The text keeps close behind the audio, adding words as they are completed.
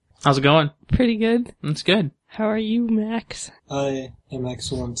How's it going? Pretty good. That's good. How are you, Max? I am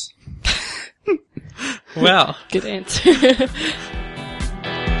excellent. Well, Good answer.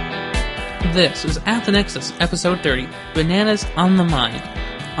 this is At the Nexus, episode 30, Bananas on the Mind,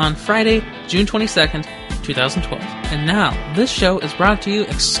 on Friday, June 22nd, 2012. And now, this show is brought to you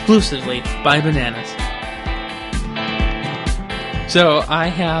exclusively by Bananas. So, I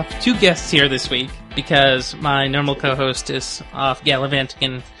have two guests here this week, because my normal co-host is off gallivanting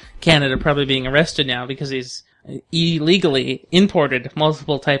in Canada, probably being arrested now, because he's illegally imported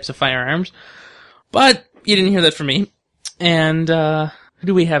multiple types of firearms. But you didn't hear that from me. And who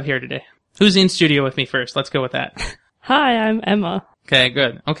do we have here today? Who's in studio with me first? Let's go with that. Hi, I'm Emma. Okay,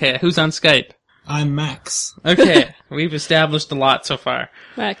 good. Okay, who's on Skype? I'm Max. Okay, we've established a lot so far.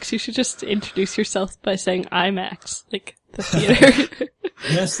 Max, you should just introduce yourself by saying I'm Max, like the theater.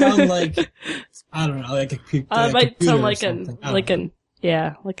 That sounds like, I don't know, like a It might sound like an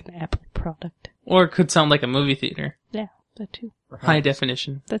an Apple product. Or it could sound like a movie theater. Yeah, that too. High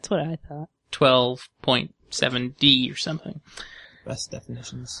definition. That's what I thought. 12.7D or something. Best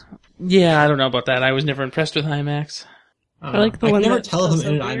definitions. Yeah, I don't know about that. I was never impressed with IMAX. I like the one I can never that tell goes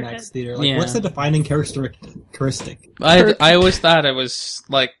them in an over your IMAX head. theater. Like, Yeah. what's the defining characteristic? I always thought it was,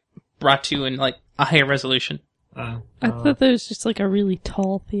 like, brought to you in, like, a higher resolution. I thought there was just like a really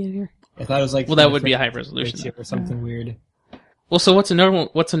tall theater. I thought it was like... Well, that would be a high resolution. Or something weird. Well, so what's a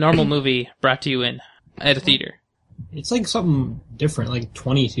normal movie brought to you in at a theater? It's like something different, like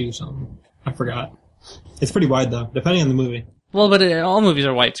 22 something. I forgot. It's pretty wide though, depending on the movie. Well, but all movies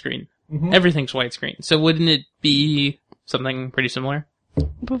are widescreen. Mm-hmm. Everything's widescreen. So wouldn't it be something pretty similar?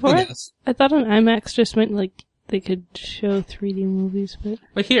 Before I guess. I thought an IMAX just meant like they could show 3D movies, but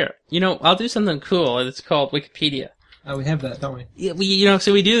But here, I'll do something cool. It's called Wikipedia. Oh, we have that, don't we? Yeah,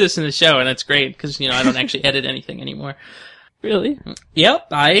 so we do this in the show, and it's great because I don't actually edit anything anymore. really? Yep,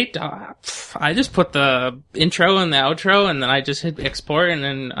 I just put the intro and the outro, and then I just hit export, and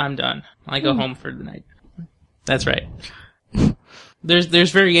then I'm done. I go home for the night. That's right.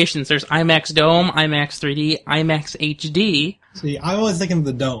 There's variations. There's IMAX Dome, IMAX 3D, IMAX HD. See, I was thinking of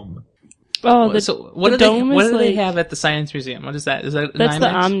the dome. Oh, So what the do Dome they is they like- have at the Science Museum? What is that? Is that an that's the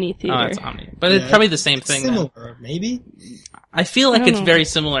IMAX? Omni Theater. Oh, it's Omni. But it's Yeah, probably the same thing. Then. Similar, maybe? I feel like I don't it's know. very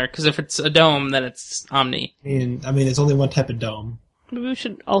similar, because if it's a dome, then it's Omni. I mean, it's only one type of dome. Maybe we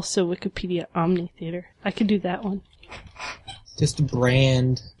should also Wikipedia Omni Theater. I could do that one. Just a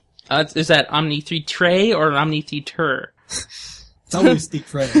brand. Is that Omni Theatre or Omni Theater? It's always Steve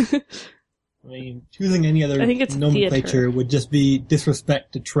Trey. I mean, choosing any other I think it's nomenclature theater. would just be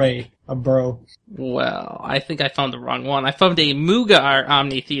disrespect to Trey, a bro. Well, I think I found the wrong one. I found a Mugar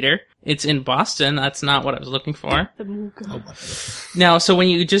Omni Theater. It's in Boston. That's not what I was looking for. The Mooga. Oh, my Now, so when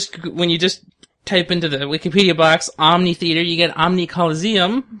you just type into the Wikipedia box Omni Theater, you get Omni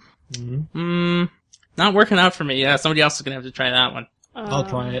Coliseum. Mhm. Not working out for me. Yeah, somebody else is gonna have to try that one. I'll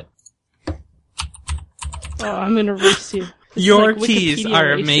try it. Oh, I'm gonna race you. This is Your like keys Wikipedia are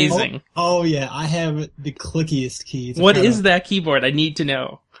racing. amazing. Oh yeah, I have the clickiest keys. What is that keyboard? I need to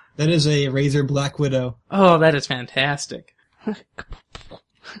know. That is a Razer Black Widow. Oh, that is fantastic.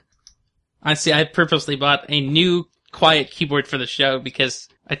 I see. I purposely bought a new quiet keyboard for the show because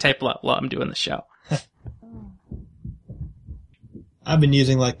I type a lot while I'm doing the show. I've been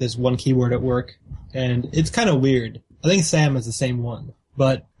using like this one keyboard at work, and it's kind of weird. I think Sam has the same one,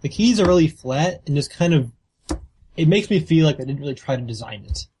 but the keys are really flat and just kind of. It makes me feel like I didn't really try to design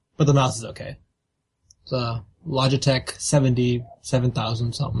it, but the mouse is okay. It's a Logitech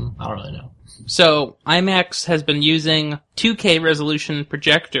 7000 something. I don't really know. So IMAX has been using 2K resolution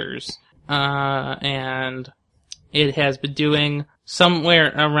projectors, and it has been doing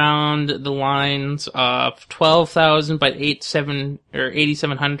somewhere around the lines of 12,000 by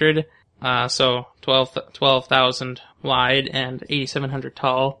 8,700. So 12,000 wide and 8,700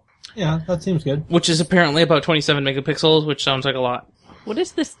 tall, Yeah, that seems good. which is apparently about 27 megapixels, which sounds like a lot. What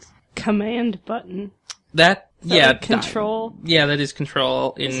is this command button? That, Is that yeah, like control. yeah, that is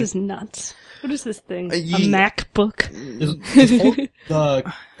control in. This is nuts. What is this thing? A ye- MacBook? Just hold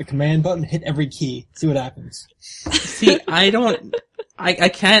the command button, hit every key, see what happens. See, I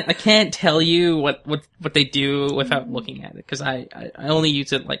can't tell you what they do without looking at it, because I only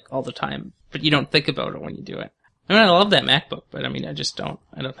use it like all the time, but you don't think about it when you do it. I mean, I love that MacBook, but I mean, I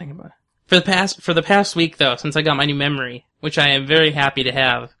don't think about it. For the past week though, since I got my new memory, which I am very happy to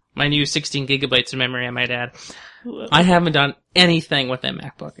have, my new 16 gigabytes of memory, I might add, I haven't done anything with that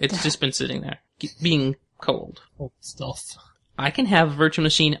MacBook. It's just been sitting there, being cold. Old stuff. I can have a virtual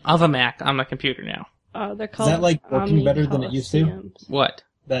machine of a Mac on my computer now. They're called that, like, working Omni better than it used to? Coliseums. What?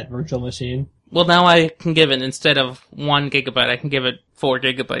 That virtual machine. Well, now I can give it, instead of 1 gigabyte, I can give it 4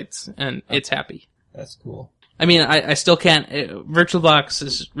 gigabytes, and it's happy. That's cool. I mean, I still can't. VirtualBox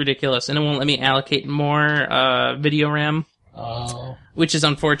is ridiculous, and it won't let me allocate more video RAM, Oh. which is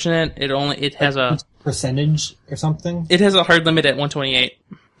unfortunate. It has a Percentage or something? it has a hard limit at 128,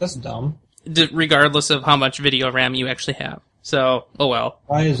 That's dumb. regardless of how much video RAM you actually have. So, oh well.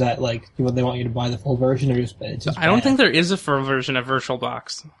 Why is that, like, they want you to buy the full version, or it's just I don't bad? think there is a full version of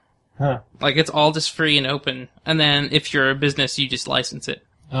VirtualBox. Huh. Like, it's all just free and open, and then if you're a business, you just license it.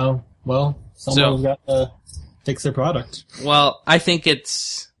 Oh, well, someone's got to fix their product. Well, I think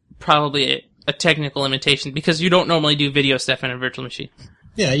it's probably a technical limitation, because you don't normally do video stuff in a virtual machine.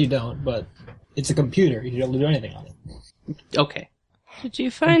 Yeah, you don't, but it's a computer. You don't do anything on it. Okay. Did you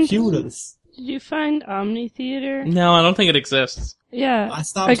find Computers. Did you find Omni Theater? No, I don't think it exists. Yeah, I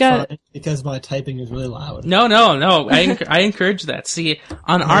stopped trying because my typing is really loud. No. I encourage that. See,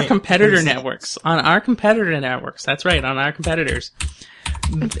 on our competitor networks, that's right, on our competitors.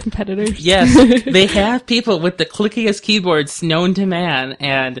 competitors. Yes, they have people with the clickiest keyboards known to man,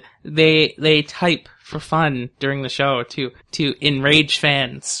 and they type for fun during the show to enrage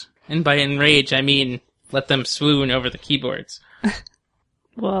fans. And by enrage, I mean let them swoon over the keyboards.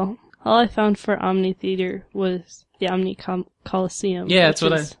 Well, all I found for Omni Theater was the Omni Coliseum. Yeah, that's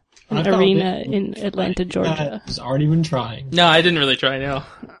what is I an found arena it. in Atlanta, Georgia. I've already been trying. No, I didn't really try, no.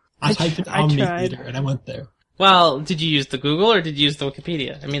 I typed in I Omni tried. Theater and I went there. Well, did you use the Google or did you use the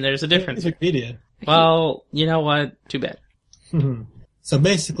Wikipedia? I mean, there's a difference. It's Wikipedia. Well, you know what? Too bad. So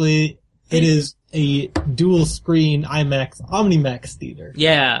basically, it is a dual screen IMAX OmniMax theater.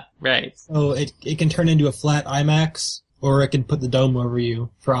 Yeah, right. So it can turn into a flat IMAX, or it can put the dome over you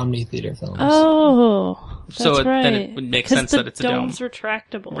for Omni Theater films. Oh, that's So right. then it would make 'Cause sense that it's a dome. the dome's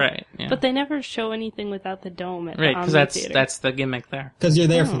retractable. Right, yeah. But they never show anything without the dome at Right, the because Omni Theater. that's the gimmick there. Because you're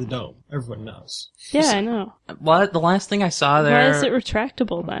there for the dome. Everyone knows. Yeah, I know. What? The last thing I saw there... Why is it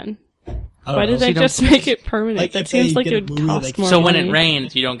retractable then? I don't Why know. did they you don't- just make it permanent? Like, That if they seems like get it a would movie cost that more So money. when it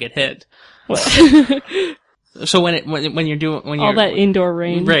rains, you don't get hit. What? So when you're doing... when All you're, that indoor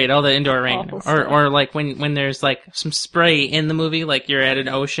rain. Right, all the indoor rain. Awful stuff. Or like when there's like some spray in the movie, like you're at an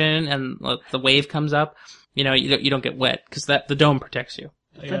ocean and the wave comes up, you know, you don't get wet, because the dome protects you.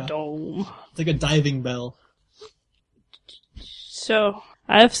 The dome. It's like a diving bell. So,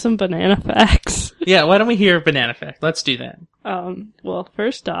 I have some banana facts. Yeah, why don't we hear Banana Fact? Let's do that. Well,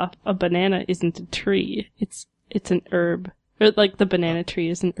 first off, a banana isn't a tree. It's an herb. Or, like, the banana tree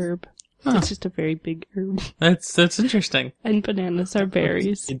is an herb. Huh. It's just a very big herb. That's interesting. And bananas are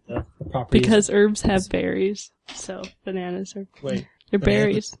berries. The properties. Because herbs have berries. So, bananas are... Wait. They're bananas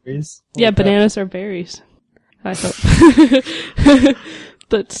berries. are berries? Yeah, Holy crap. bananas are berries. I hope.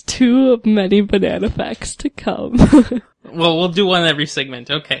 That's two of many banana facts to come. Well, we'll do one every segment.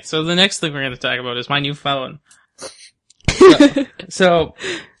 Okay, so the next thing we're going to talk about is my new phone. So,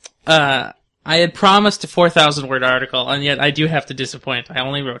 I had promised a 4,000 word article, and yet I do have to disappoint. I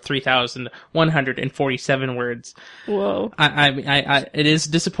only wrote 3,147 words. Whoa. It is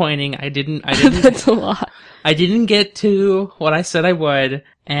disappointing. I didn't That's a lot. I didn't get to what I said I would,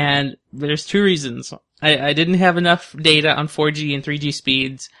 and there's two reasons. I didn't have enough data on 4G and 3G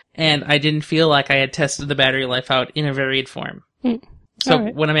speeds, and I didn't feel like I had tested the battery life out in a varied form. So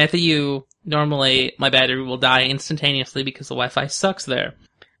Alright. when I'm at the U, normally my battery will die instantaneously because the Wi-Fi sucks there.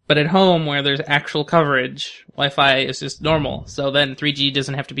 But at home, where there's actual coverage, Wi-Fi is just normal. So then 3G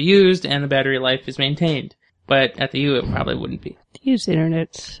doesn't have to be used, and the battery life is maintained. But at the U, it probably wouldn't be. To use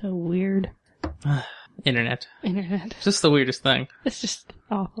internet's so weird. Internet. Internet. Just the weirdest thing. It's just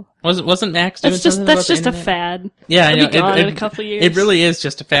awful. Wasn't Max doing something That's about just the a internet? fad. Yeah, I know. It'll be gone in a couple years. It really is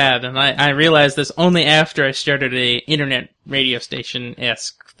just a fad, and I realized this only after I started a internet radio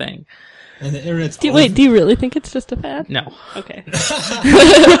station-esque thing. And the internet's Do you really think it's just a fad? No. Okay.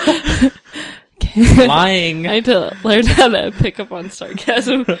 Lying. I had to learn how to pick up on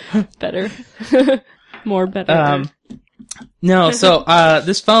sarcasm better. More better. No, so,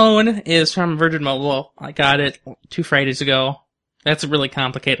 this phone is from Virgin Mobile. I got it 2 Fridays ago. That's a really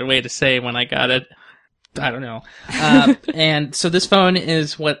complicated way to say when I got it. I don't know. And so this phone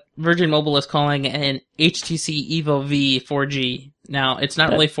is what Virgin Mobile is calling an HTC Evo V 4G. Now, it's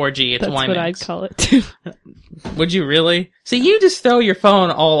not really 4G, it's That's WiMAX. what I'd call it too. Would you really? See, you just throw your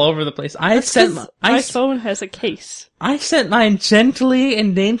phone all over the place. My phone has a case. I set mine gently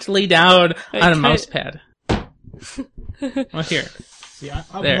and daintily down on a mouse pad. Well, here. See,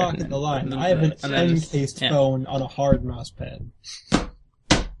 I'm There. walking the line. I have an And then just- uncased yeah. phone on a hard mouse pad.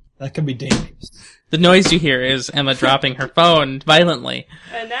 That could be dangerous. The noise you hear is Emma dropping her phone violently.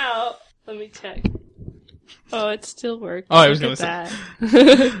 And now, let me check. Oh, it still works. Oh, I was Look gonna at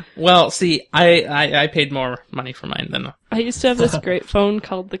that. Well, see, I paid more money for mine than I used to have this great phone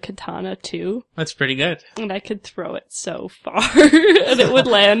called the Katana 2, that's pretty good. and I could throw it so far, and it would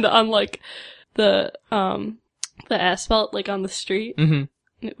land on like the asphalt, like on the street. Mm-hmm.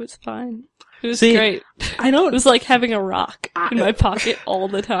 It was fine. It was See, great. I It don't. was like having a rock in my pocket all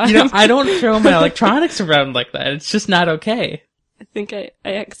the time. You know, I don't throw my electronics around like that. It's just not okay. I think I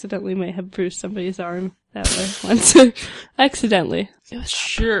accidentally may have bruised somebo's arm that way once. Accidentally. It was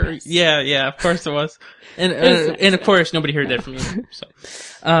Sure. Yeah, of course it was. And It's and of course nobody heard that from you.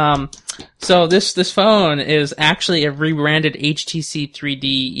 So this phone is actually a rebranded HTC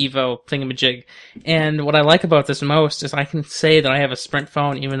 3D Evo thingamajig. And what I like about this most is I can say that I have a Sprint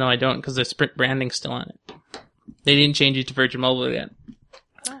phone even though I don't because the Sprint branding's still on it. They didn't change it to Virgin Mobile yet.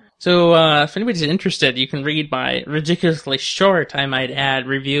 So, if anybody's interested, you can read my ridiculously short, I might add,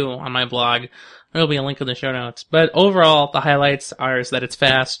 review on my blog. There'll be a link in the show notes. But overall, the highlights are is that it's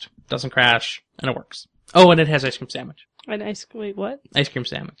fast, doesn't crash, and it works. Oh, and it has ice cream sandwich. wait, what? Ice cream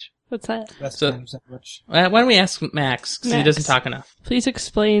sandwich. What's that? Best So- time sandwich. Why don't we ask Max, because he Max. doesn't talk enough. Please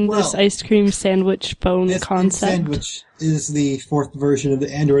explain this Well, ice cream sandwich phone This concept. sandwich is the fourth version of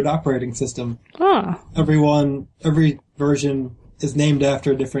the Android operating system. Ah, Every version is named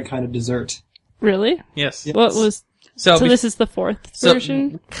after a different kind of dessert. really? Yes. Yes. What was... So, So this is the fourth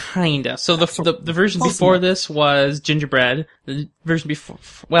version? Kinda. So the version Close before enough. this was gingerbread. The version before,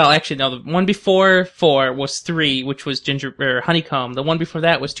 well, actually no, the one before 4 was 3, which was honeycomb. The one before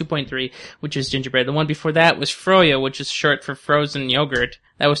that was 2.3, which is gingerbread. The one before that was froyo, which is short for frozen yogurt.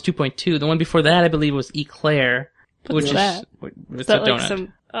 That was 2.2. The one before that, I believe, was eclair, What's which that? is Is it's that a like donut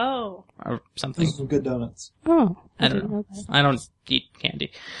some... Oh. or Those something. are some good donuts. Oh. I don't didn't know. that. I don't eat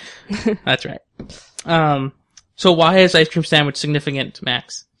candy. That's right. So why is ice cream sandwich significant,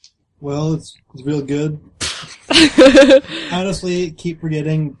 Max? Well, it's real good. Honestly, keep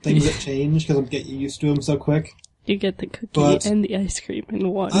forgetting things that change because I'm getting used to them so quick. You get the cookie But- and the ice cream in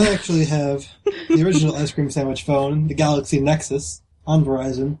one. I actually have the original ice cream sandwich phone, the Galaxy Nexus, on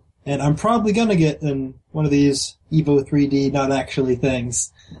Verizon, and I'm probably gonna get one of these Evo 3D not actually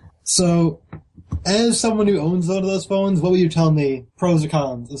things. So, as someone who owns one of those phones, what would you tell me pros or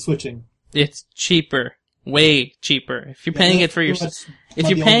cons of switching? It's cheaper. Way cheaper. If you're paying it for your, That's if about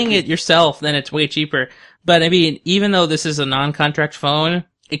you're the paying only- it yourself, then it's way cheaper. But I mean, even though this is a non-contract phone,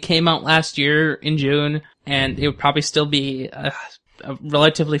 it came out last year in June, and it would probably still be a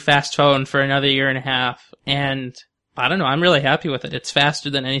relatively fast phone for another year and a half. And I don't know, I'm really happy with it. It's faster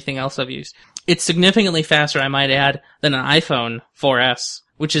than anything else I've used. It's significantly faster, I might add, than an iPhone 4S,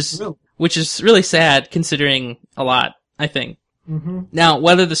 which is really sad considering a lot, I think. Mm-hmm. Now,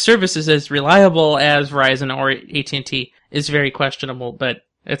 whether the service is as reliable as Verizon or AT&T is very questionable, but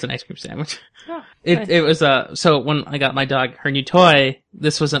it's an ice cream sandwich. Oh, nice. It was, so when I got my dog her new toy,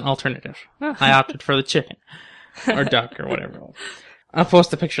 this was an alternative. Oh. I opted for the chicken. Or duck or whatever. I'll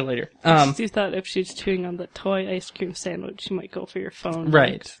post a picture later. You thought if she's chewing on the toy ice cream sandwich, she might go for your phone.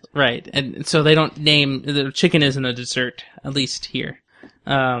 Right. And so they don't name, the chicken isn't a dessert, at least here.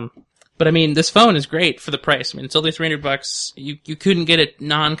 But I mean, this phone is great for the price. I mean, it's only $300. You couldn't get a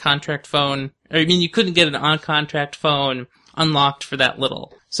non-contract phone, or I mean, you couldn't get an on-contract phone unlocked for that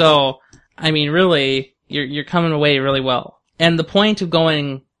little. So, I mean, really, you're coming away really well. And the point of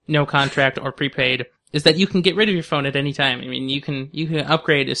going no contract or prepaid is that you can get rid of your phone at any time. I mean, you can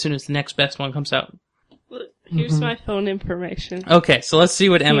upgrade as soon as the next best one comes out. Look, here's my phone information. Okay, so let's see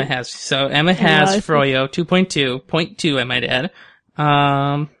what Emma has. So Emma has Live. Froyo 2.2, I might add.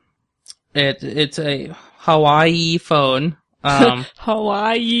 It's a Hawaii phone.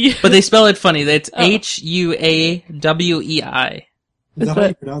 Hawaii. But they spell it funny. It's Oh. Huawei. Is that how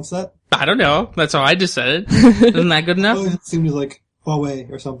you pronounce that? I don't know. That's how I just said it. Isn't that good enough? Oh, it seems like Huawei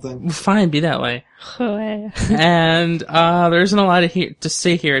or something. Fine, be that way. Hawaii. And there isn't a lot to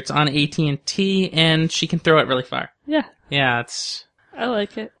say here. It's on AT&T, and she can throw it really far. Yeah, Yeah, it's I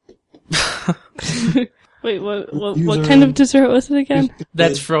like it. Wait, what User- kind of dessert was it again?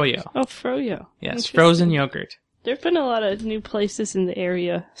 that's Froyo. Oh, froyo. Yes, Interesting. frozen yogurt. There have been a lot of new places in the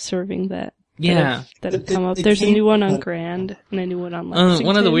area serving that. Yeah. That have It- come up. it There's a came- new one on Grand and a new one on Lexington.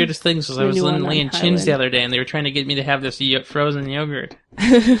 One of the weirdest things was I was Anyone in on Lee and Chin's the Highland. other day, and they were trying to get me to have this frozen yogurt.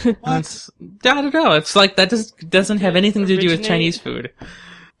 And it's, I don't know. It's like that doesn't have anything to do with Originate. Chinese food.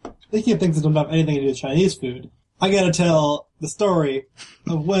 Speaking of things that don't have anything to do with Chinese food, I gotta tell the story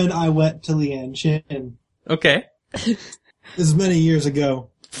of when I went to Lian Chin. Okay. This is many years ago,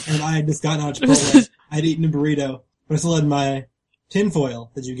 and I had just gotten out of Chipotle. I'd eaten a burrito, but I still had my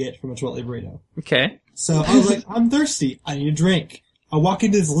tinfoil that you get from a Chipotle burrito. Okay. So I was like, I'm thirsty. I need a drink. I walk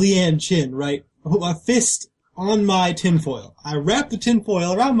into this Lian Chin, right? I put my fist on my tinfoil. I wrapped the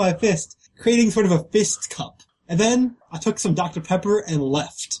tinfoil around my fist, creating sort of a fist cup. And then I took some Dr. Pepper and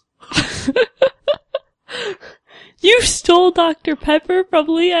left. You stole Dr. Pepper from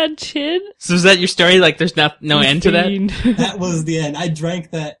Leon Chin? So is that your story? Like, there's no end to that? Fiend. That was the end. I drank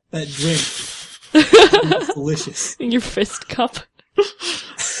that drink. It was delicious. In your fist cup.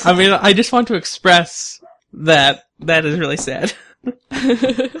 I mean, I just want to express that is really sad.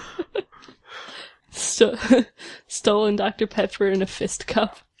 Stolen Dr. Pepper in a fist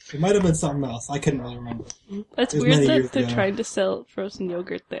cup. It might have been something else. I couldn't really remember. That's It was weird many that years they're ago. trying to sell frozen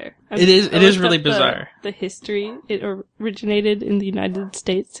yogurt there. It is I looked really up bizarre. The history, it originated in the United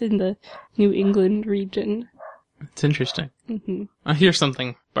States in the New England region. It's interesting. hmm I hear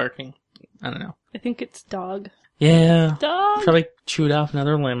something barking. I don't know. I think it's dog. Yeah. Dog! Probably chewed off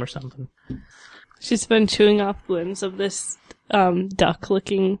another limb or something. She's been chewing off limbs of this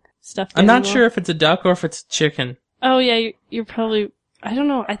duck-looking stuffed I'm not animal. sure if it's a duck or if it's a chicken. Oh yeah, you're probably... I don't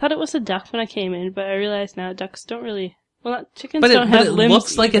know. I thought it was a duck when I came in, but I realize now ducks don't really... Well, chickens But don't have it limbs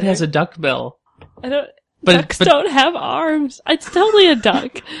looks like it either. has a duck bill. I don't... But Ducks don't have arms. It's totally a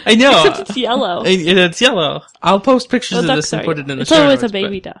duck. I know. Except it's yellow. It's yellow. I'll post pictures Well, of ducks this and are- put it in the It's show always notes, a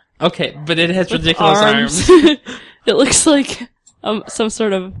baby duck. but- Okay, but it has With ridiculous arms. It looks like some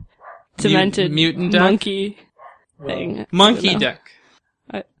sort of demented mutant duck? monkey thing. Monkey I don't know.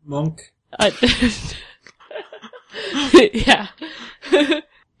 duck. Monk. Yeah.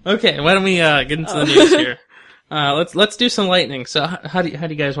 Okay, why don't we get into the news here? Let's do some lightning. So how do you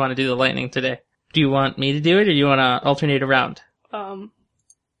guys want to do the lightning today? Do you want me to do it, or do you want to alternate around?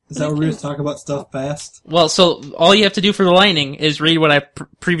 Is that where we're going to talk about stuff fast? Well, so all you have to do for the lightning is read what I've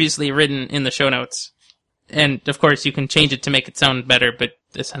previously written in the show notes. And, of course, you can change it to make it sound better, but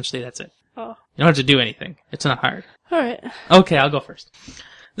essentially that's it. Oh. You don't have to do anything. It's not hard. Alright. Okay, I'll go first.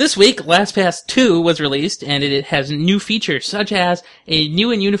 This week, LastPass 2 was released, and it has new features, such as a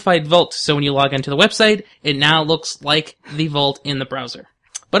new and unified Vault. So when you log into the website, it now looks like the Vault in the browser.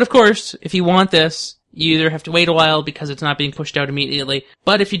 But of course, if you want this, you either have to wait a while because it's not being pushed out immediately,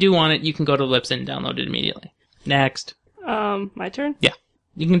 but if you do want it, you can go to the website and download it immediately. Next. My turn? Yeah.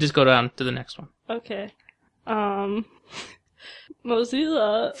 You can just go down to the next one. Okay.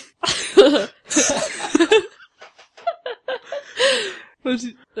 Mozilla.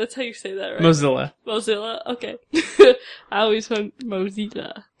 That's how you say that, right? Mozilla. Mozilla? Okay. I always went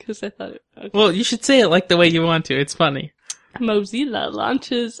Mozilla, because I thought it... Okay. Well, you should say it like the way you want to. It's funny. Mozilla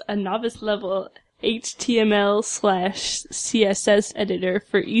launches a novice-level HTML/CSS editor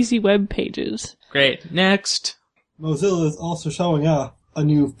for easy web pages. Great. Next. Mozilla is also showing off a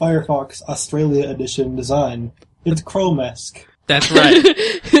new Firefox Australia edition design. It's Chrome-esque. That's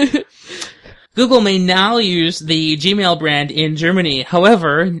right. Google may now use the Gmail brand in Germany.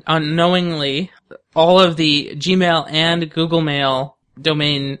 However, unknowingly, all of the Gmail and Google Mail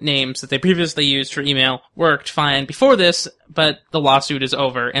domain names that they previously used for email worked fine before this, but the lawsuit is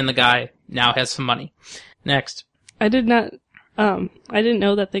over and the guy now has some money. Next. I didn't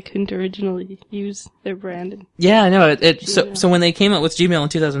know that they couldn't originally use their brand. Yeah, no, Gmail. so when they came out with Gmail in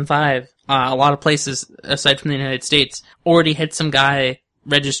 2005, a lot of places, aside from the United States, already had some guy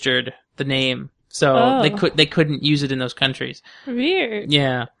registered the name. So Oh. they couldn't use it in those countries. Weird.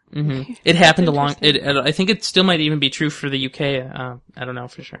 Yeah. Mm-hmm. It happened Interesting. I think it still might even be true for the UK. I don't know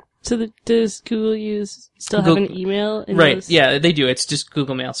for sure. So does Google still Google- have an email? In Right. those? Yeah, they do. It's just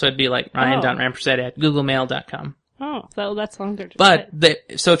Google Mail. So it'd be like ryan.rampersad@googlemail.com. Oh, that's longer. To But type.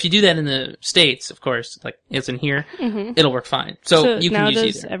 so if you do that in the States, of course, like it's in here, Mhm. it'll work fine. So you now can use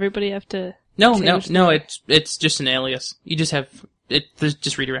does either. everybody have to? No, change it's just an alias. You just have it. There's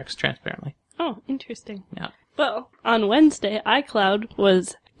just redirects transparently. Oh, interesting. Yeah. Well, on Wednesday, iCloud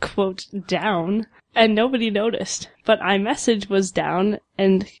was, quote, down, and nobody noticed. But iMessage was down,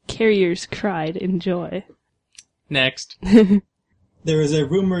 and carriers cried in joy. Next. There is a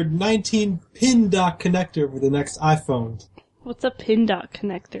rumored 19-pin dock connector for the next iPhone. What's a pin dot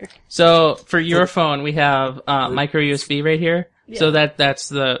connector? So for your phone, we have micro USB right here. Yeah. So that's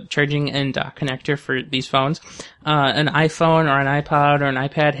the charging and dock connector for these phones. An iPhone or an iPod or an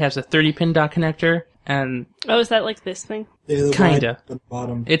iPad has a 30-pin dock connector, and Oh, is that like this thing? They're the Kinda. wide at the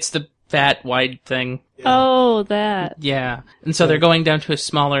bottom. it's the fat, wide thing. Yeah. Oh, that. Yeah. And so they're going down to a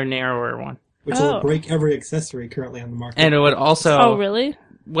smaller, narrower one. Which Oh. will break every accessory currently on the market. And it would also... Oh, really?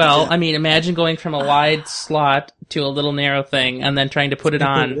 Well, Yeah. I mean, imagine going from a wide slot to a little narrow thing and then trying to put it Put it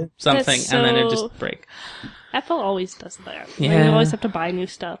on in. something That's and then it so- just break. Apple always does that. Like, Yeah. they always have to buy new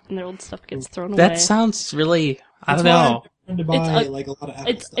stuff, and their old stuff gets thrown away. That sounds really... I That's don't why know. I'm trying to buy It's like a lot of Apple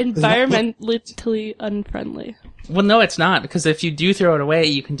It's stuff. 'Cause Apple- environmentally unfriendly. Well, no, it's not, because if you do throw it away,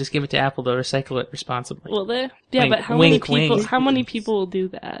 you can just give it to Apple to recycle it responsibly. Will they? Yeah, Wink, but how wink, many people? wink. How many people will do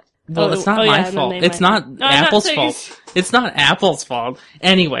that? Well, it's not my and then fault. they It's might not No, I'm Apple's saying- fault. It's not Apple's fault.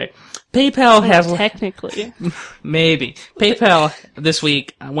 Anyway, PayPal has... technically. Maybe. PayPal this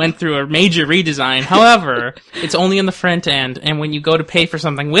week went through a major redesign. However, it's only in the front end, and when you go to pay for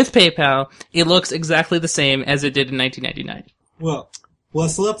something with PayPal, it looks exactly the same as it did in 1999. Well, will I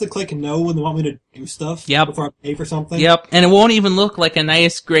still have to click no when they want me to do stuff? Yep. Before I pay for something? Yep, and it won't even look like a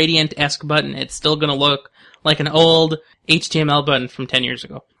nice gradient-esque button. It's still gonna look like an old HTML button from 10 years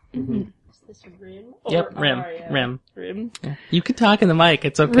ago. Is this RIM? Yep, Or RIM. RIM? RIM. RIM. Yeah. You can talk in the mic,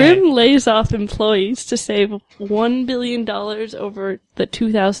 it's okay. RIM lays off employees to save $1 billion over the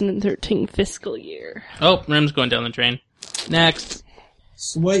 2013 fiscal year. Oh, RIM's going down the drain. Next.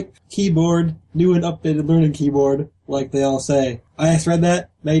 Swipe keyboard, new and updated learning keyboard, like they all say. I just read that,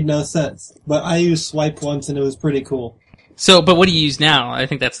 made no sense. But I used Swipe once and it was pretty cool. So, but what do you use now? I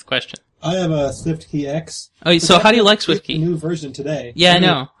think that's the question. I have a SwiftKey X. Oh, so how do you like It's a SwiftKey? new version today. Yeah, I mean,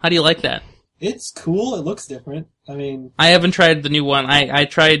 know. How do you like that? It's cool, it looks different. I mean, I haven't tried the new one. I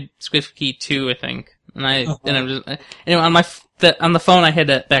tried SwiftKey 2, I think. And I'm just, anyway, on the phone I had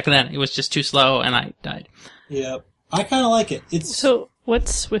it back then. It was just too slow and I died. yeah. I kinda like it. It's, So,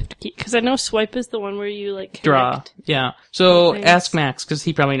 what's SwiftKey? Because I know Swipe is the one where you, like, Draw. connect. Yeah. So Things. ask Max, because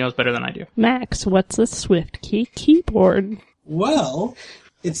he probably knows better than I do. Max, what's a SwiftKey keyboard? well,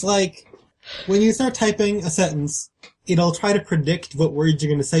 it's like, when you start typing a sentence, it'll try to predict what words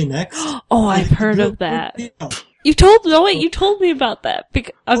you're gonna say next. Oh, I've heard of that. You told me about that.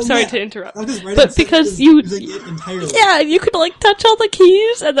 I'm Oh, sorry yeah. to interrupt. I'm just writing But because sentences you, using it entirely. yeah, you could like touch all the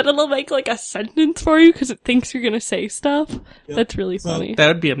keys and then it'll make like a sentence for you because it thinks you're gonna say stuff. Yep. That's really So- funny. That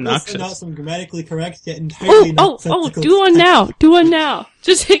would be It'll send out obnoxious. some grammatically correct yet entirely nonsensical do one text. now. Do one now.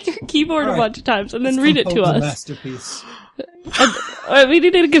 Just hit your keyboard All a right. bunch of times and then Let's read it to compose a us. masterpiece. We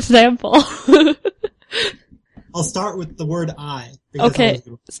need an example. I'll start with the word I. because Okay, I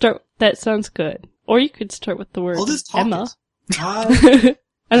was- that sounds good. Or you could start with the word I'll just talk Emma. it. I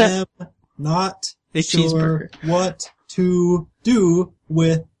And am not A sure cheeseburger. what to do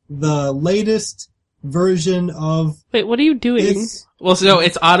with the latest version of Wait, what are you doing? this. Well, so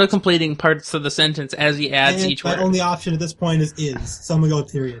it's auto-completing parts of the sentence as he adds And each my word. only option at this point is. So I'm gonna go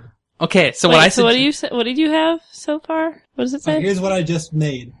with period. Okay, so Wait, what I so said. what did you have so far? What does it say? Here's what I just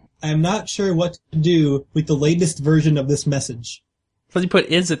made. I'm not sure what to do with the latest version of this message. What you put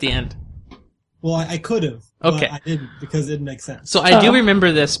is at the end. Well, I could have. Okay. But I didn't because it didn't make sense. So I do Oh.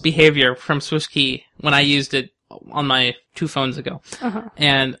 remember this behavior from SwiftKey when I used it on my 2 phones ago. Uh-huh.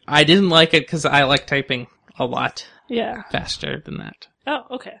 And I didn't like it because I like typing a lot Yeah. faster than that. Oh,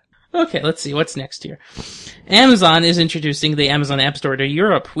 okay. Okay, let's see what's next here. Amazon is introducing the Amazon App Store to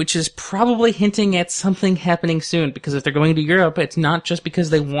Europe, which is probably hinting at something happening soon, because if they're going to Europe, it's not just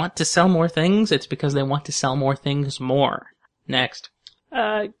because they want to sell more things, it's because they want to sell more things more. Next.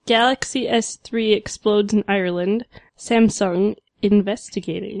 Galaxy S3 explodes in Ireland. Samsung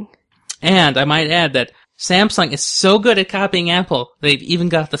investigating. And I might add that Samsung is so good at copying Apple, they've even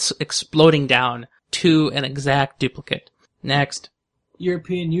got the exploding down to an exact duplicate. Next.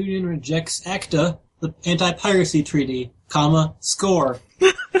 European Union rejects ACTA, the anti-piracy treaty, score.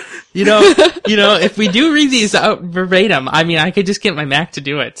 You know, if we do read these out verbatim, I mean, I could just get my Mac to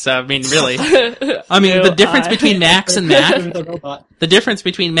do it. So, I mean, really. I mean, the difference between Macs and Mac, The robot. the difference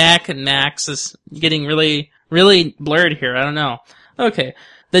between Mac and Macs is getting really, really blurred here. I don't know. Okay.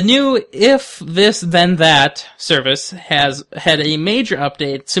 The new If This Then That service has had a major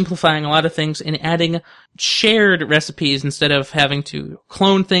update, simplifying a lot of things and adding shared recipes instead of having to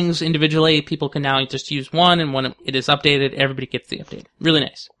clone things individually. People can now just use one, and when it is updated, everybody gets the update. Really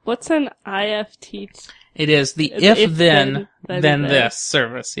nice. What's an IFT? It is the If If Then Then This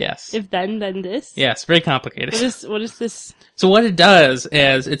service. Yes. If then this? Yes. Very complicated. What is this? So what it does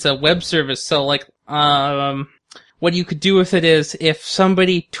is it's a web service. So like, what you could do with it is if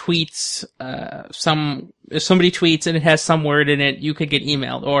somebody tweets, if somebody tweets and it has some word in it, you could get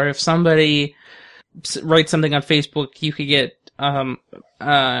emailed. Or if somebody writes something on Facebook, you could get,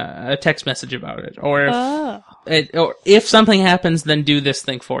 a text message about it. Or Oh, if something happens, then do this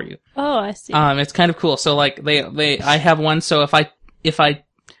thing for you. I see. It's kind of cool. So like I have one. So if I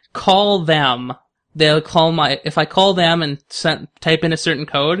call them, they'll call if I call them and type in a certain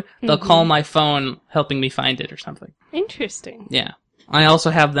code, they'll call my phone helping me find it or something. Interesting. Yeah. I also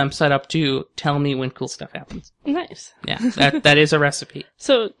have them set up to tell me when cool stuff happens. Nice. Yeah. That is a recipe.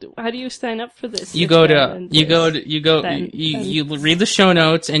 So, how do you sign up for this? You If go then to, and you this? go to, you go, Then- you read the show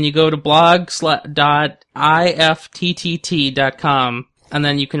notes and you go to blog.iftt.com and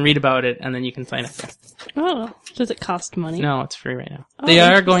then you can read about it and then you can sign up there. Oh, does it cost money? No, it's free right now. Oh, They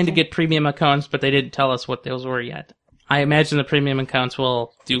are going to interesting. get premium accounts, but they didn't tell us what those were yet. I imagine the premium accounts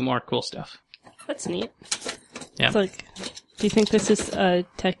will do more cool stuff. That's neat. Yeah. It's like, do you think this is a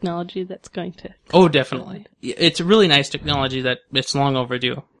technology that's going to... Oh, definitely. It's a really nice technology that it's long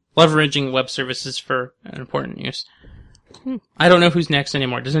overdue. Leveraging web services for an important use. I don't know who's next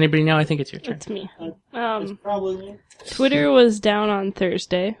anymore. Does anybody know? I think it's your turn. It's me. It's probably me. Twitter was down on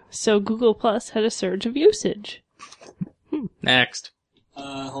Thursday, so Google Plus had a surge of usage. Next.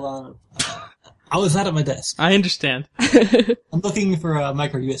 Hold on. I was not at my desk. I understand. I'm looking for a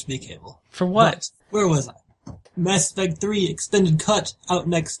micro USB cable. For what? But where was I? Mass Effect 3 Extended Cut out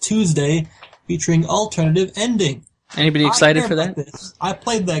next Tuesday, featuring alternative ending. Anybody excited for that? I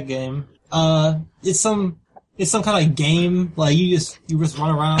played that game. It's some kind of game. Like you just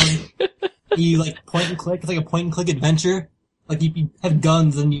run around. You like point and click. It's like a point and click adventure. Like you have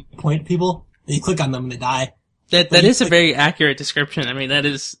guns and you point at people and you click on them and they die. That is a very accurate description. I mean, that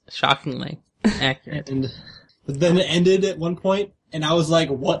is shockingly accurate. But then it ended at one point, and I was like,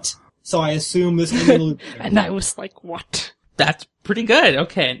 "What?" So I assume this ending will. And I was like, what? That's pretty good.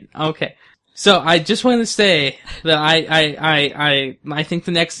 Okay. So I just wanted to say that I think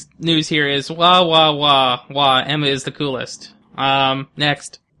the next news here is wah, Emma is the coolest.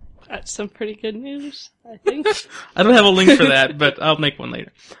 Next. That's some pretty good news, I think. I don't have a link for that, but I'll make one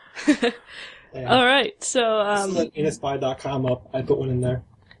later. Alright, so, Let Anaspy.com up. I put one in there.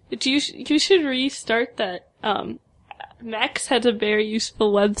 you should restart that. Max had a very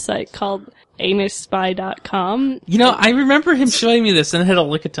useful website called anusspy.com. You know, I remember him showing me this and it had a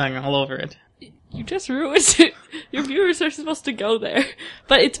lickitung all over it. You just ruined it. Your viewers are supposed to go there.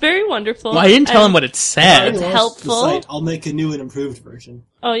 But it's very wonderful. Well, I didn't tell him what it It's said. Lost the helpful. site. I'll make a new and improved version.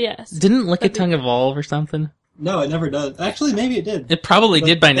 Oh, yes. Didn't lickitung evolve or something? No, it never does. Actually, maybe it did. It probably But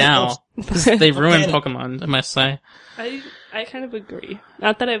did by that now. helps. 'Cause they've ruined Okay. Pokemon, I must say. I kind of agree.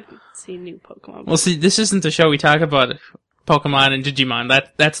 Not that I've seen new Pokemon. Well, see, this isn't the show we talk about Pokemon and Digimon.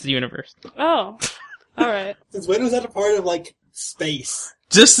 That's the universe. Oh. Alright. Since when was that a part of, like, space?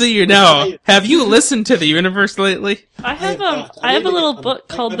 Just so you know, have you listened to the universe lately? I have not. I have need a to little get book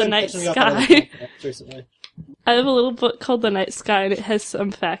on. called I've The been Night catching up on other Sky. podcasts recently. I have a little book called The Night Sky, and it has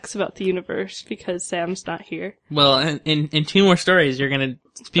some facts about the universe because Sam's not here. Well, in two more stories, you're gonna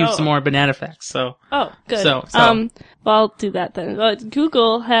spew Oh. some more banana facts, so. Oh, good. So. Well, I'll do that then.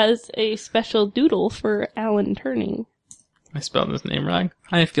 Google has a special doodle for Alan Turing. I spelled his name wrong.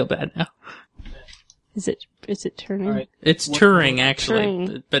 I feel bad now. Is it Turing? Alright. It's What- Turing, actually.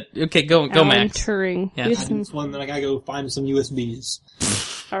 Turing. But, okay, go Alan Max. Turing. Yeah. Yes. This one, then I gotta go find some USBs.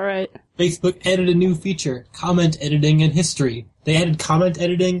 Alright. Facebook added a new feature, comment editing and history. They added comment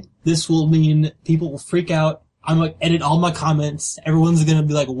editing. This will mean people will freak out. I'm gonna edit all my comments. Everyone's gonna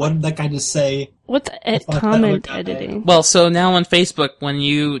be like, what did that guy just say? What's Fuck that comment other guy. editing? Well, so now on Facebook, when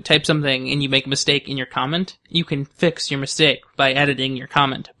you type something and you make a mistake in your comment, you can fix your mistake by editing your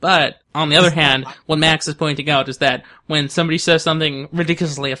comment. But, on the other hand, what Max is pointing out is that when somebody says something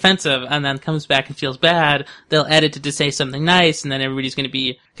ridiculously offensive and then comes back and feels bad, they'll edit it to say something nice, and then everybody's going to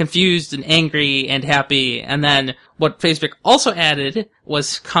be confused and angry and happy. And then what Facebook also added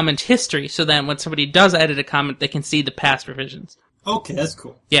was comment history, so then when somebody does edit a comment, they can see the past revisions. Okay, that's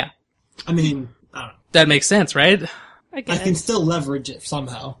cool. Yeah. I mean, I don't know. That makes sense, right? I I guess. can still leverage it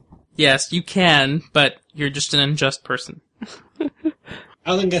somehow. Yes, you can, but you're just an unjust person. I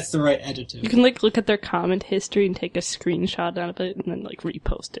don't think that's the right attitude. You can look at their comment history and take a screenshot out of it and then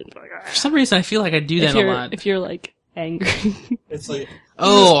repost it. For some reason, I feel like I do that a lot. If you're angry. It's like,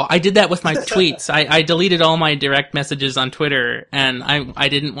 Oh, I did that with my tweets. I deleted all my direct messages on Twitter, and I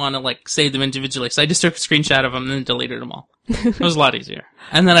didn't want to save them individually, so I just took a screenshot of them and then deleted them all. It was a lot easier.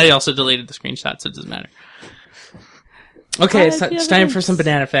 And then I also deleted the screenshot, so it doesn't matter. Okay, it's time for some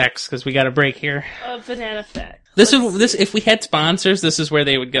banana facts because we got a break here. Banana fact. This if we had sponsors, this is where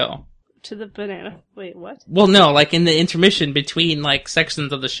they would go. To the banana. Wait, what? Well, no, in the intermission between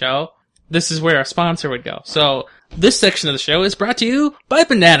sections of the show, this is where a sponsor would go. So this section of the show is brought to you by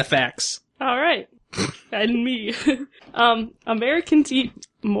Banana Facts. Alright. And me. Americans eat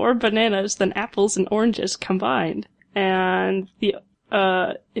more bananas than apples and oranges combined. And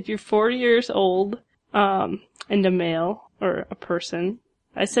if you're 40 years old, and a male, or a person,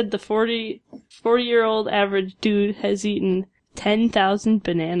 I said the 40-year-old average dude has eaten 10,000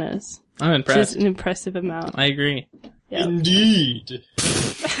 bananas. I'm Which impressed. is an impressive amount. I agree. Yep. indeed.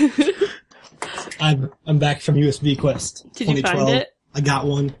 I'm back from USB Quest. Did you find 2012. it? I got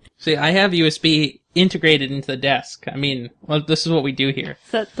one. See, I have USB integrated into the desk. I mean, well, this is what we do here.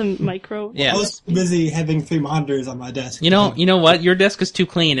 Is that the micro? Yeah. I was busy having 3 monitors on my desk. You know what? Your desk is too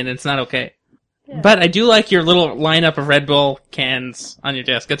clean and it's not okay. But I do like your little lineup of Red Bull cans on your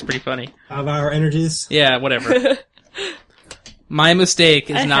desk. That's pretty funny. Of our energies. Yeah, whatever. My mistake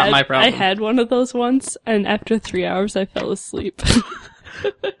is not my problem. I had one of those once, and after 3 hours, I fell asleep.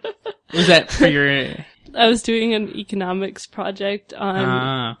 Was that for your... I was doing an economics project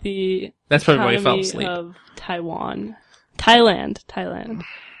on the That's probably why you fell economy asleep. of Taiwan. Thailand.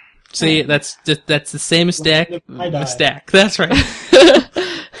 See, that's the same mistake. I died. Mistake. That's right.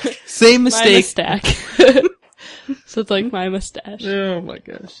 Same My mistake. stack. So it's like my mustache. Oh my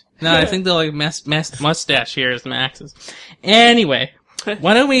gosh. No, I think the like mustache here is Max's. Anyway,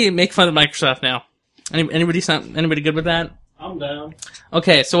 why don't we make fun of Microsoft now? Anybody good with that? I'm down.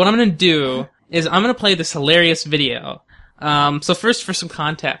 Okay, so what I'm gonna do is I'm gonna play this hilarious video. So first, for some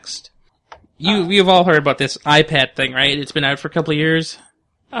context, you've all heard about this iPad thing, right? It's been out for a couple of years,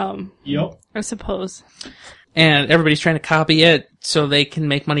 Yep. I suppose. and everybody's trying to copy it so they can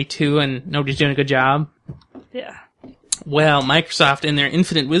make money too, and nobody's doing a good job. Yeah. Well, Microsoft, in their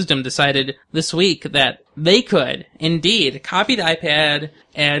infinite wisdom, decided this week that they could, indeed, copy the iPad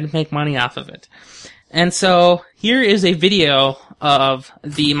and make money off of it. And so, here is a video of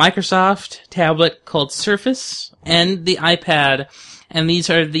the Microsoft tablet called Surface and the iPad, and these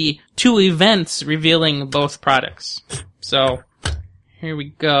are the two events revealing both products. So, here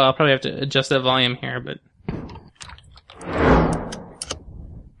we go. I'll probably have to adjust the volume here, but...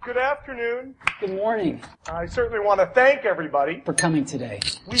 Good afternoon. Good morning I certainly want to thank everybody. for coming today.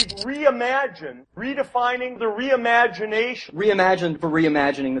 We've reimagined, redefining the reimagination. Reimagined for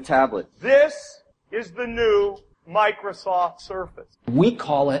reimagining the tablet. This is the new Microsoft Surface. We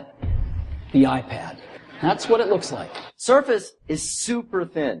call it the iPad. That's what it looks like. Surface is super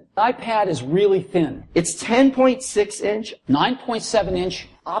thin. The iPad is really thin. It's 10.6 inch, 9.7 inch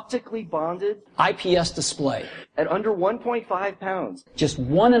optically bonded, IPS display. at under 1.5 pounds. Just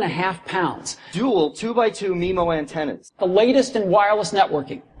 1.5 pounds. Dual 2x2 MIMO antennas. The latest in wireless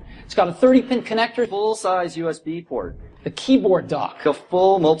networking. It's got a 30-pin connector, Full-size USB port. the keyboard dock, A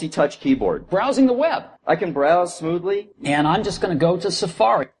full multi-touch keyboard. browsing the web. I can browse smoothly. And I'm just going to go to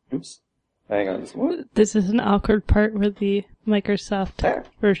Safari. Oops. Hang on. What? This is an awkward part where the Microsoft There.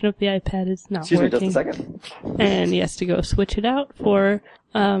 version of the iPad is not Excuse me just working. a second. And he has to go switch it out for,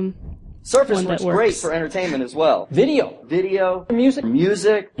 Surface One that works great works. for entertainment as well. Video, Video, music,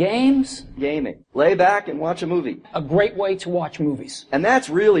 music, games. gaming. Lay back and watch a movie. A great way to watch movies. And that's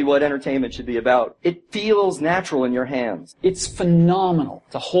really what entertainment should be about. It feels natural in your hands. It's phenomenal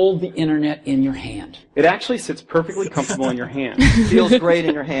to hold the internet in your hand. It actually sits perfectly comfortable in your hand. Feels great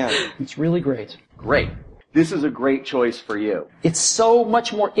in your hand. It's really great. Great. This is a great choice for you. It's so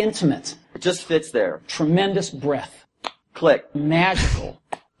much more intimate. It just fits there. Tremendous breadth. Click. Magical.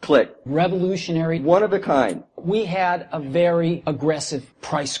 Click. Revolutionary. One of a kind. We had a very aggressive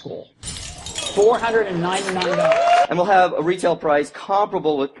price goal. $499. And we'll have a retail price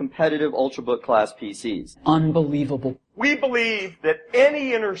comparable with competitive Ultrabook class PCs. Unbelievable. We believe that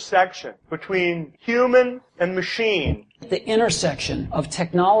any intersection between human and machine The intersection of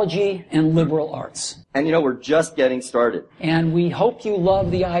technology and liberal arts. And we're just getting started. And we hope you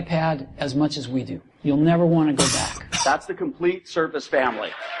love the iPad as much as we do. You'll never want to go back. That's the complete Surface family.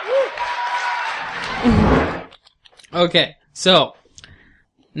 Okay, so,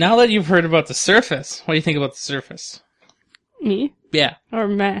 now that you've heard about the Surface, what do you think about the Surface? me Yeah, or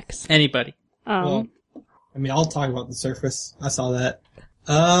Max. anybody. Well, I mean, I'll talk about the Surface. I saw that.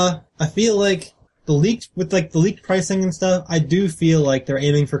 I feel like the leaked pricing and stuff, I do feel like they're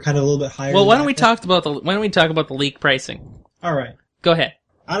aiming for kind of a little bit higher. Well, than why don't we that. talk about the leak pricing? Alright. Go ahead.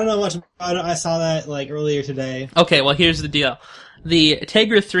 I don't know much about it. I saw that, earlier today. Okay, well, here's the deal. The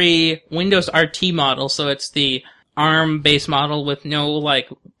Tegra 3 Windows RT model, so it's the ARM base model with no,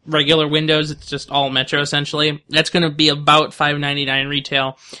 regular Windows, it's just all Metro, essentially. That's gonna be about $599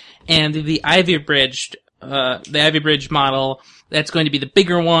 retail. And the Ivy Bridge model, that's going to be the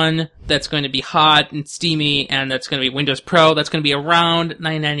bigger one, that's going to be hot and steamy, and that's going to be Windows Pro, that's going to be around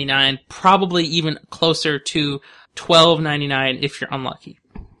 $999, probably even closer to $12.99 if you're unlucky.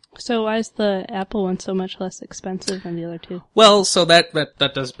 So why is the Apple one so much less expensive than the other two? Well, so that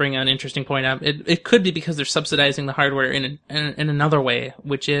does bring an interesting point up. It could be because they're subsidizing the hardware in another way,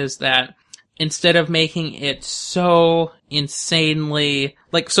 which is that instead of making it so insanely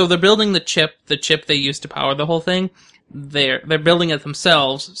so they're building the chip they use to power the whole thing. They're building it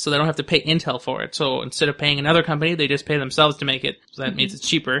themselves, so they don't have to pay Intel for it. So instead of paying another company, they just pay themselves to make it. So that means it's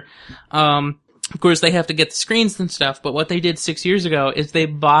cheaper. Of course, they have to get the screens and stuff, but what they did 6 years ago is they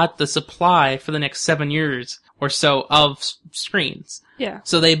bought the supply for the next 7 years or so of screens. Yeah.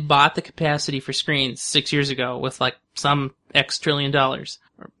 So they bought the capacity for screens 6 years ago with some X trillion dollars.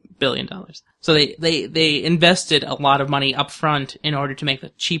 Or billion. So they invested a lot of money up front in order to make the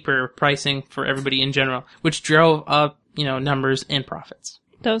cheaper pricing for everybody in general, which drove up, numbers and profits.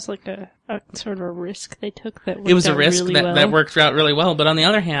 That was like a sort of a risk they took that worked It was a out risk really that, well. that worked out really well. But on the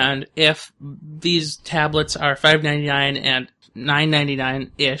other hand, if these tablets are $5.99 and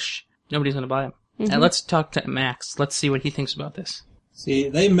 $9.99-ish, nobody's going to buy them. Mm-hmm. And let's talk to Max. Let's see what he thinks about this. See,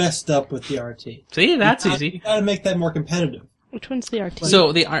 they messed up with the RT. See, that's You easy. gotta make that more competitive. Which one's the RT?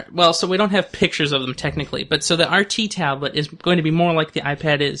 So so we don't have pictures of them technically, but so the RT tablet is going to be more like the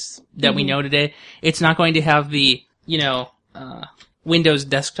iPad is that we know today. It's not going to have the, Windows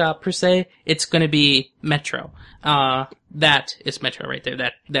desktop per se. It's going to be Metro. That is Metro right there.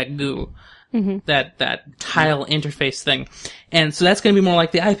 That GUI. That tile interface thing. And so that's going to be more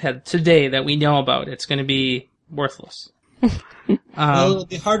like the iPad today that we know about. It's going to be worthless. Well, it'll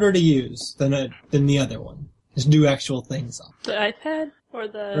be harder to use than the other one. Just do actual things on. The iPad or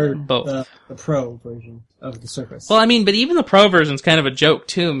the... Or Both. the Pro version of the Surface. Well, I mean, but even the Pro version's kind of a joke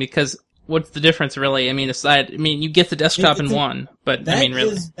too, because what's the difference really? I mean, you get the desktop in one, but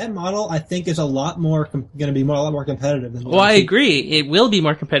really. That model, I think, is a lot more going to be a lot more competitive than the Well, I RT. agree. It will be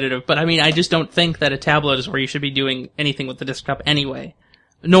more competitive, but I mean, I just don't think that a tablet is where you should be doing anything with the desktop anyway.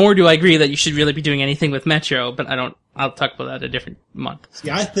 Nor do I agree that you should really be doing anything with Metro, but I'll talk about that a different month.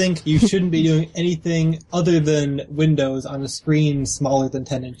 Yeah, I think you shouldn't be doing anything other than Windows on a screen smaller than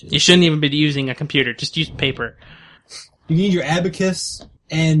 10 inches. You shouldn't even be using a computer. Just use paper. You need your abacus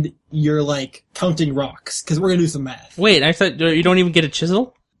and you're counting rocks, because we're going to do some math. Wait, I thought you don't even get a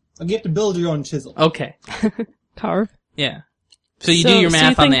chisel? You have to build your own chisel. Okay. Carve. Yeah. So you So- do your so you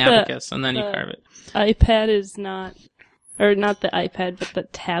math on the think the- abacus, and then you carve it. iPad is not... Or not the iPad, but the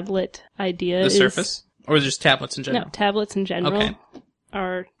tablet idea The is... Surface? Or just tablets in No, general? tablets in general Okay.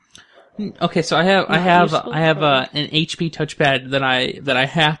 are... Okay, so I have useful an HP touchpad that I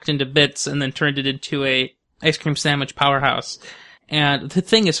hacked into bits and then turned it into a ice cream sandwich powerhouse. And the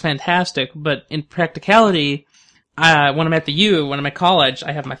thing is fantastic, but in practicality, when I'm at when I'm at college,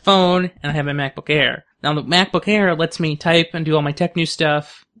 I have my phone and I have my MacBook Air. Now the MacBook Air lets me type and do all my tech news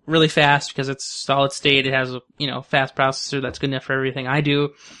stuff really fast because it's solid state. It has a fast processor that's good enough for everything I do.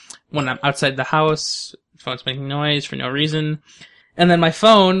 When I'm outside the house, the phone's making noise for no reason. And then my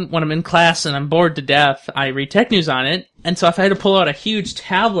phone, when I'm in class and I'm bored to death, I read tech news on it. And so if I had to pull out a huge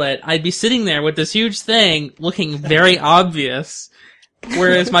tablet, I'd be sitting there with this huge thing looking very obvious.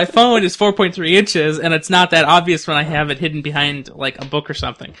 Whereas my phone is 4.3 inches and it's not that obvious when I have it hidden behind a book or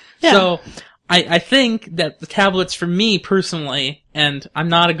something. Yeah. So I think that the tablets for me personally, and I'm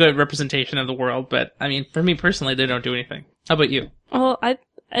not a good representation of the world, but I mean, for me personally, they don't do anything. How about you? Well, I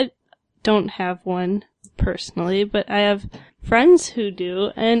don't have one personally, but I have friends who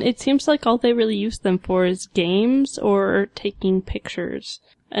do, and it seems like all they really use them for is games or taking pictures,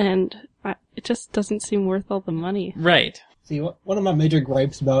 and it just doesn't seem worth all the money. Right. See, one of my major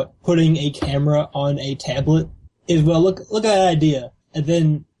gripes about putting a camera on a tablet is, well, look at that idea, and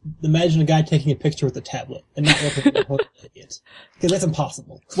then imagine a guy taking a picture with a tablet and not looking at the idiot. Because that's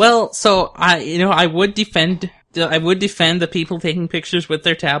impossible. Well, so I would defend the people taking pictures with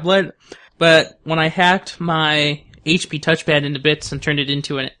their tablet, but when I hacked my HP touchpad into bits and turned it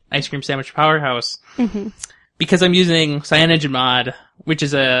into an ice cream sandwich powerhouse, because I'm using CyanogenMod, which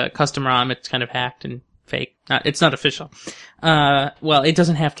is a custom ROM, it's kind of hacked and fake. It's not official. Well, it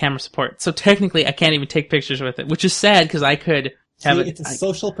doesn't have camera support, so technically I can't even take pictures with it, which is sad because I could have it. It's a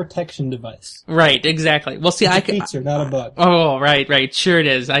social protection device. Right, exactly. Well, see, It's I a could. feature, not a bug. Oh, right. Sure it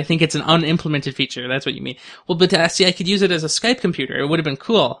is. I think it's an unimplemented feature. That's what you mean. Well, but see, I could use it as a Skype computer. It would have been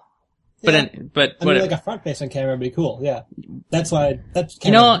cool. But, Yeah. but I mean, whatever. a front-facing camera would be cool, yeah. That's why,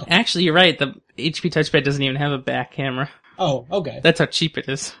 Actually, you're right. The HP touchpad doesn't even have a back camera. Oh, okay. That's how cheap it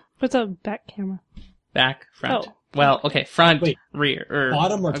is. What's a back camera? Back, front. Oh. Well, okay, front, Wait. rear.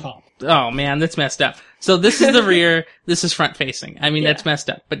 Bottom or top? Oh man, that's messed up. So this is the rear, this is front facing. I mean, that's messed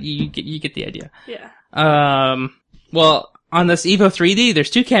up, but you get the idea. Yeah. Well, on this Evo 3D, there's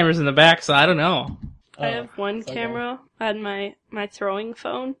two cameras in the back, so I don't know. I have one okay. camera on my throwing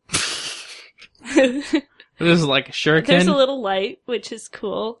phone. This is like a shuriken. There's a little light, which is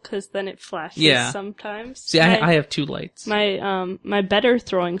cool, because then it flashes sometimes. See, I have two lights. My better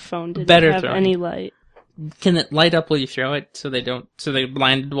throwing phone didn't Better have throwing. any light. Can it light up while you throw it so they're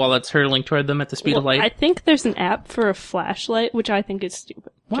blinded while it's hurtling toward them at the speed of light? I think there's an app for a flashlight, which I think is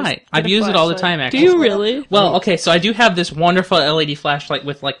stupid. Why? Just I've get a used it all the flashlight. time, actually. Do you really? Well, okay, so I do have this wonderful LED flashlight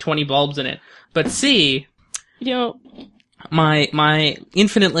with like 20 bulbs in it. But see, You know, my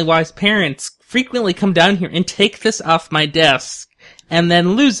infinitely wise parents frequently come down here and take this off my desk and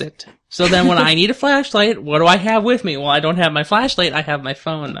then lose it. So then when I need a flashlight, what do I have with me? Well, I don't have my flashlight, I have my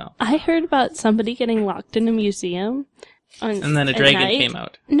phone though. I heard about somebody getting locked in a museum. And then a dragon came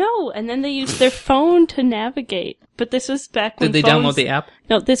out. No, and then they used their phone to navigate. But this was back when Did they download the app?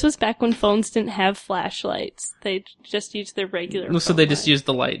 No, this was back when phones didn't have flashlights. They just used their regular So they just used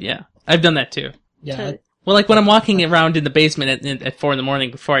the light, yeah. I've done that too. Yeah. Well, like when I'm walking around in the basement at 4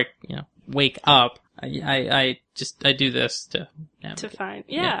 a.m. before I, wake up, I do this to find,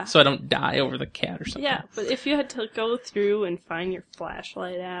 yeah. so I don't die over the cat or something. Yeah, but if you had to go through and find your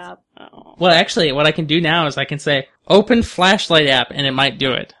flashlight app, Well, actually, what I can do now is I can say, open flashlight app, and it might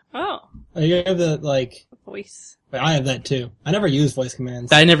do it. Oh. You have the, voice. I have that too. I never use voice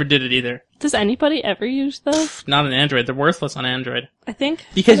commands. I never did it either. Does anybody ever use those? Not on Android. They're worthless on Android. I think.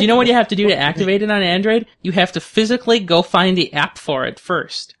 Because you know what you have to do to activate it on Android? You have to physically go find the app for it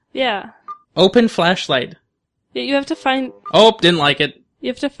first. Yeah. Open flashlight. Yeah, you have to find... Oh, didn't like it. You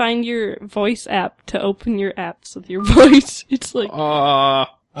have to find your voice app to open your apps with your voice. It's like... On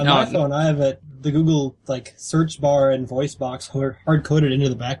my phone, I have the Google search bar and voice box hard-coded into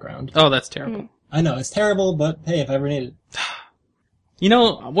the background. Oh, that's terrible. I know, it's terrible, but hey, if I ever need it. You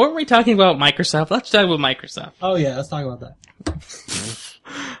know, weren't we talking about Microsoft? Let's talk about Microsoft. Oh yeah, let's talk about that.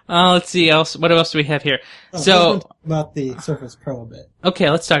 Let's see what else do we have here? Let's talk about the Surface Pro a bit. Okay,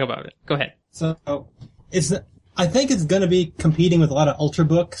 let's talk about it. Go ahead. So, I think it's gonna be competing with a lot of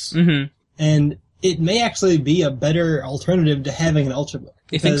Ultrabooks. Mm-hmm. And it may actually be a better alternative to having an Ultrabook.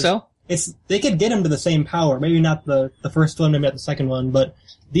 You think so? They could get them to the same power. Maybe not the first one, maybe not the second one, but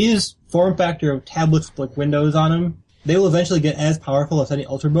these form factor of tablets with Windows on them, they will eventually get as powerful as any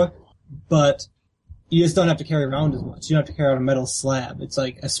Ultrabook, but you just don't have to carry around as much. You don't have to carry around a metal slab. It's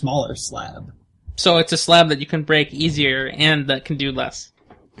like a smaller slab. So it's a slab that you can break easier and that can do less.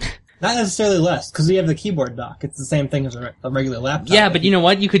 Not necessarily less, because you have the keyboard dock. It's the same thing as a regular laptop. Yeah, but you know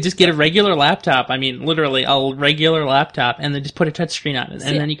what? You could just get a regular laptop. I mean, literally, a regular laptop, and then just put a touchscreen on it,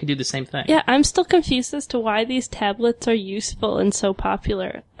 and then you could do the same thing. Yeah, I'm still confused as to why these tablets are useful and so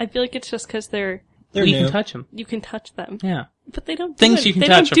popular. I feel like it's just because they're you new. can touch them. You can touch them. Yeah. But they don't do Things you can they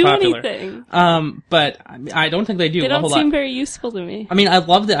touch don't do are popular. anything. But I don't think they do They a don't whole seem lot. very useful to me. I mean, I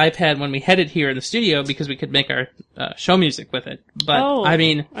love the iPad when we had it here in the studio because we could make our show music with it. But I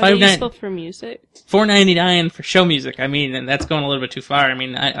mean, are they useful for music? $4.99 for show music. I mean, and that's going a little bit too far. I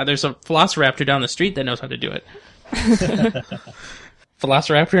mean, there's a Velociraptor down the street that knows how to do it.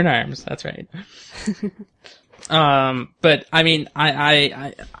 Velociraptor in arms. That's right. But I mean,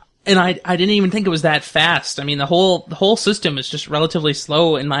 I didn't even think it was that fast. I mean, the whole system is just relatively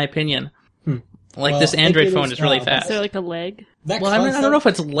slow, in my opinion. Like, this Android phone is really fast. Is there like a leg? Well, I mean, I don't know if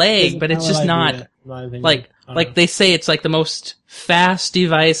it's lag, but it's just not like they say it's like the most fast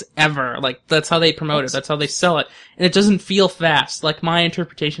device ever. Like, that's how they promote it. That's how they sell it. And it doesn't feel fast. Like, my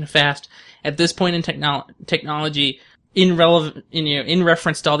interpretation of fast at this point in technology, in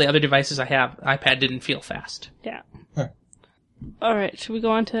reference to all the other devices I have, iPad didn't feel fast. Yeah. Alright, should we go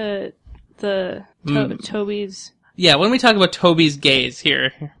on to the Toby's? Yeah, when we talk about Toby's gaze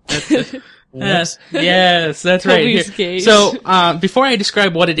here. Yes, that's right. Toby's gaze. So, before I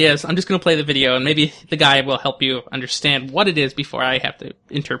describe what it is, I'm just going to play the video, and maybe the guy will help you understand what it is before I have to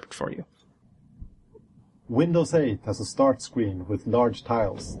interpret for you. Windows 8 has a start screen with large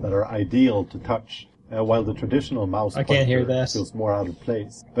tiles that are ideal to touch, while the traditional mouse pointer feels more out of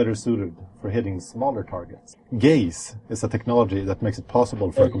place, better suited for hitting smaller targets. Gaze is a technology that makes it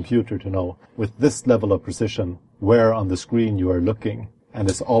possible for a computer to know, with this level of precision, where on the screen you are looking, and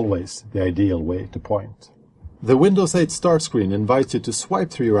is always the ideal way to point. The Windows 8 start screen invites you to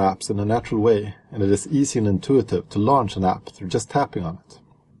swipe through your apps in a natural way, and it is easy and intuitive to launch an app through just tapping on it.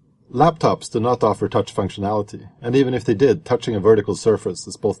 Laptops do not offer touch functionality, and even if they did, touching a vertical surface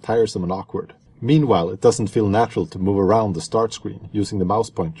is both tiresome and awkward. Meanwhile, it doesn't feel natural to move around the start screen using the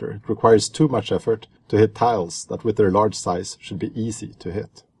mouse pointer. It requires too much effort to hit tiles that with their large size should be easy to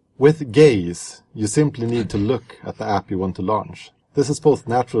hit. With Gaze, you simply need to look at the app you want to launch. This is both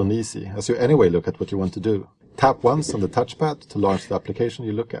natural and easy, as you anyway look at what you want to do. Tap once on the touchpad to launch the application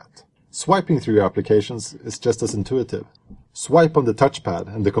you look at. Swiping through your applications is just as intuitive. Swipe on the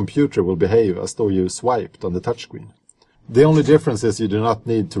touchpad and the computer will behave as though you swiped on the touchscreen. The only difference is you do not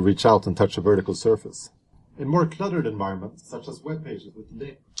need to reach out and touch a vertical surface. In more cluttered environments, such as web pages with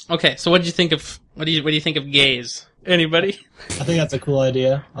links. Okay, so what do you think of Gaze? Anybody? I think that's a cool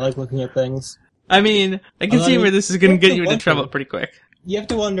idea. I like looking at things. I mean, I can see where this is going to get you into trouble pretty quick. You have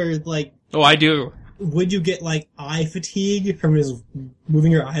to wonder, Oh, I do. Would you get, eye fatigue from just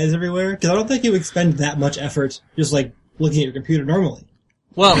moving your eyes everywhere? Because I don't think you would expend that much effort just, looking at your computer normally.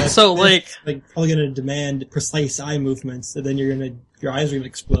 Well, so, probably going to demand precise eye movements, and then your eyes are going to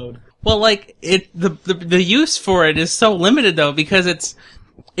explode. Well, like the use for it is so limited though, because it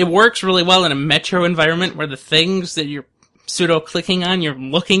works really well in a metro environment where the things that you're pseudo clicking on, you're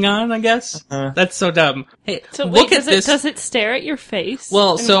looking on, I guess. That's so dumb. Hey, So look wait, at this. does it stare at your face?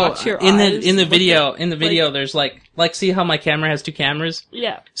 Well, and so watch your in eyes? the video, there's like see how my camera has two cameras?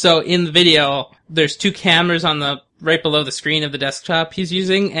 Yeah. So in the video, there's two cameras on the right below the screen of the desktop he's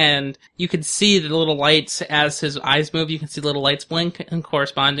using, and you can see the little lights as his eyes move. You can see little lights blink and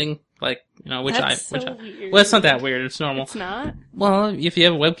corresponding, like, which That's eye. so weird. Well, it's not that weird. It's normal. It's not? Well, if you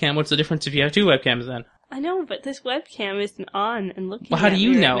have a webcam, what's the difference if you have two webcams then? I know, but this webcam isn't on and looking Well, how at do you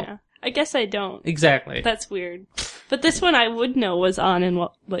me right know? now. I guess I don't. Exactly. That's weird. But this one I would know was on and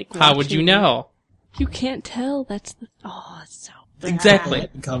How would you watching. know? You can't tell. That's so bad. Exactly.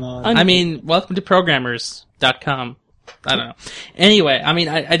 Come on. I mean, welcome to programmers.com. I don't know. Anyway, I mean,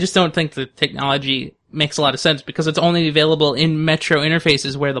 I just don't think the technology makes a lot of sense because it's only available in metro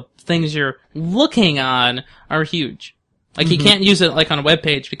interfaces where the things you're looking on are huge. Like, you can't use it, like, on a web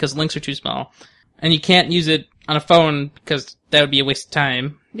page because links are too small. And you can't use it on a phone because that would be a waste of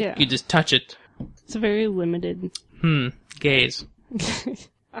time. Yeah. You just touch it. It's very limited. Gaze.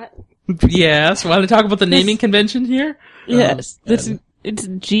 Yes. Want to talk about the naming convention here? Yes. It's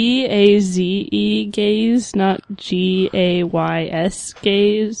G-A-Z-E gaze, not G-A-Y-S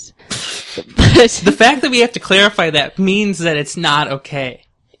gaze. The fact that we have to clarify that means that it's not okay.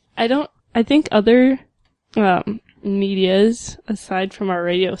 I think other, medias, aside from our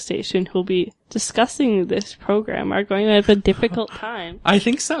radio station, who'll be discussing this program are going to have a difficult time. I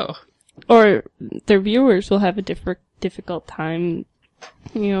think so. Or their viewers will have a difficult time,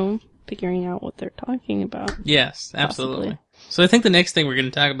 figuring out what they're talking about. Yes, absolutely. Possibly. So I think the next thing we're going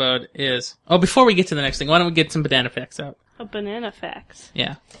to talk about is... Oh, before we get to the next thing, why don't we get some banana facts out? A banana facts.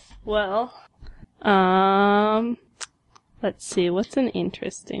 Yeah. Well, let's see, what's an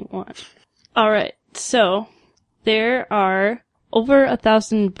interesting one? Alright, so, there are over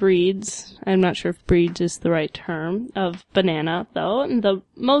 1,000 breeds, I'm not sure if breeds is the right term, of banana, though, and the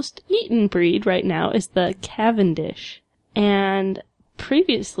most eaten breed right now is the Cavendish. And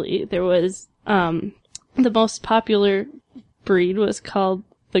previously, there was, the most popular breed was called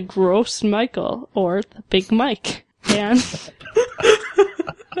the Gross Michael, or the Big Mike. And...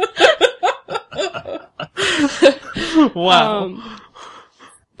 Wow.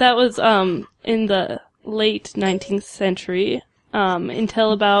 That was, in the late 19th century,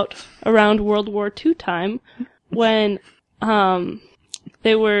 until about around World War II time, when,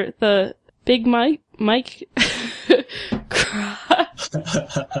 they were the Big Mike,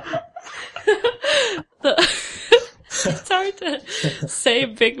 it's hard to say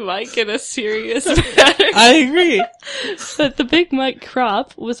Big Mike in a serious manner. I agree. But the Big Mike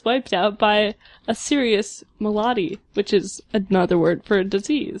crop was wiped out by a serious malady, which is another word for a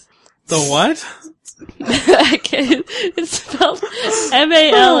disease. The what? It's spelled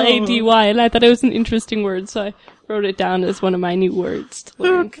M-A-L-A-D-Y, and I thought it was an interesting word, so I wrote it down as one of my new words to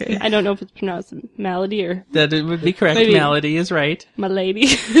learn. Okay. I don't know if it's pronounced malady or That it would be correct. Maybe. Malady is right. malady.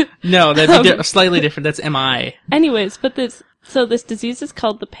 No, that'd be slightly different. That's M-I. Anyways, but this disease is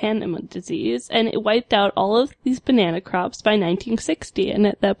called the Panama disease, and it wiped out all of these banana crops by 1960, and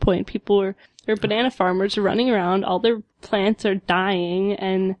at that point banana farmers are running around, all their plants are dying,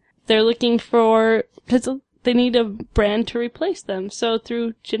 and they're looking because they need a brand to replace them. So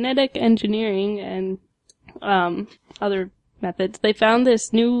through genetic engineering and other methods, they found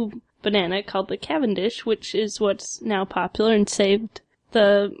this new banana called the Cavendish, which is what's now popular and saved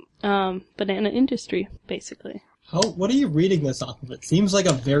the banana industry, basically. What are you reading this off of? It seems like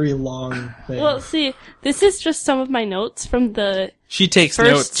a very long thing. Well, see, this is just some of my notes from the She takes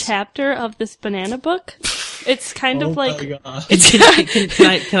first notes. chapter of this banana book. It's kind of like... my God.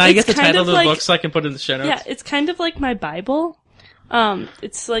 Can I get the kind title of of the like- book so I can put it in the show notes? Yeah, it's kind of like my Bible.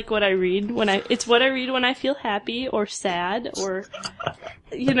 It's like what I read it's what I read when I feel happy or sad or,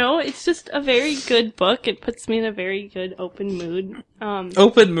 it's just a very good book. It puts me in a very good open mood.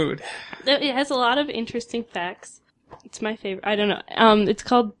 Open mood. It has a lot of interesting facts. It's my favorite. I don't know. It's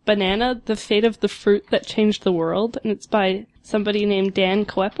called Banana, The Fate of the Fruit That Changed the World, and it's by somebody named Dan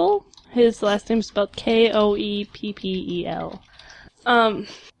Koeppel. His last name is spelled Koeppel.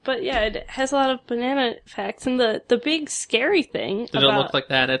 But yeah, it has a lot of banana facts, and the big scary thing Did it look like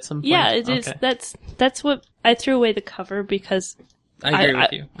that at some point? Yeah, it is. Okay. That's what I threw away the cover because I agree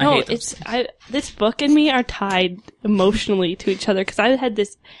with you. I hate those things. this book and me are tied emotionally to each other because I had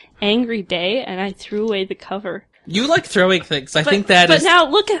this angry day and I threw away the cover. You like throwing things. I think But now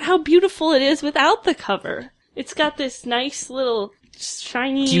look at how beautiful it is without the cover. It's got this nice little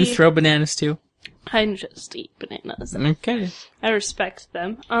shiny... Do you throw bananas too? I just eat bananas. Okay. I respect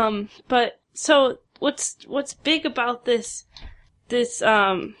them. But so what's big about this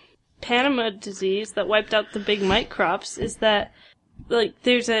Panama disease that wiped out the big mite crops is that like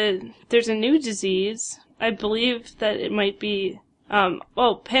there's a new disease. I believe that it might be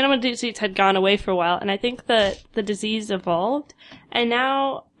Panama disease had gone away for a while, and I think that the disease evolved, and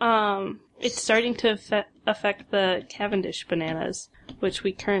now it's starting to affect the Cavendish bananas, which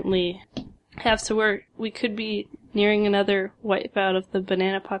we currently have. So we could be nearing another wipeout of the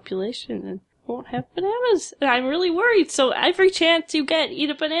banana population and won't have bananas. And I'm really worried. So every chance you get,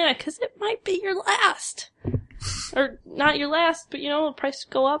 eat a banana, because it might be your last. Or not your last, but the price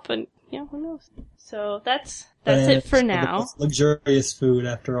will go up, and who knows. So that's it for now. Luxurious food,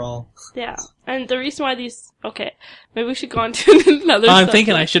 after all. Yeah, and the reason why maybe we should go on to another. I'm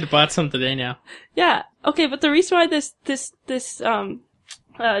thinking I should have bought some today now. Yeah, okay, but the reason why this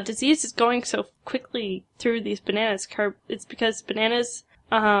disease is going so quickly through these bananas, it's because bananas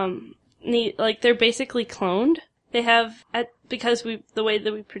they're basically cloned. They have because the way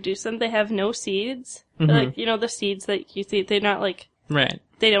that we produce them, they have no seeds. Mm-hmm. The seeds that you see, they're not right.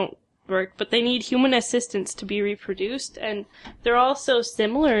 They don't work, but they need human assistance to be reproduced, and they're all so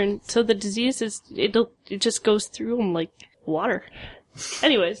similar, and so the disease it just goes through them like water.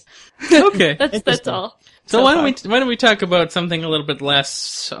 Anyways, okay, that's all. So why don't we talk about something a little bit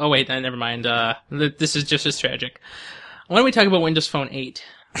less? Oh wait, never mind. This is just as tragic. Why don't we talk about Windows Phone 8?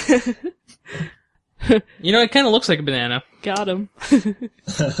 It kind of looks like a banana. Got him.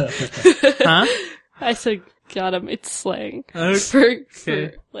 Huh? I said got him. It's slang Okay.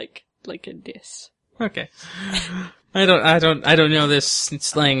 for like a diss. Okay. I don't know this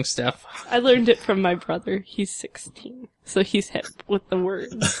slang stuff. I learned it from my brother. He's 16, so he's hip with the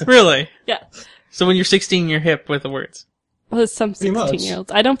words. Really? Yeah. So when you're 16, you're hip with the words. Well, some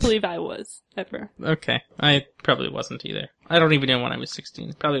 16-year-olds. I don't believe I was, ever. Okay. I probably wasn't either. I don't even know when I was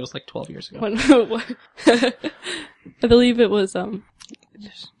 16. Probably was like 12 years ago. I believe it was,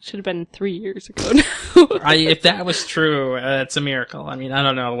 should have been 3 years ago now. If that was true, it's a miracle. I mean, I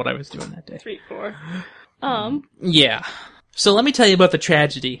don't know what I was doing that day. 3, 4. Yeah. So let me tell you about the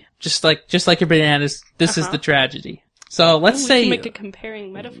tragedy. Just like your bananas, this is the tragedy. So let's say we can make a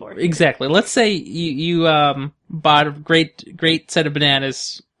comparing metaphor. Exactly. Let's say you bought a great set of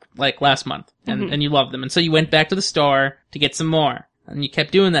bananas like last month, and you loved them, and so you went back to the store to get some more, and you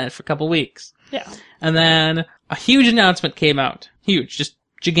kept doing that for a couple weeks. Yeah. And then a huge announcement came out, huge, just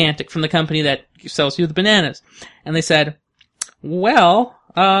gigantic, from the company that sells you the bananas, and they said, "Well,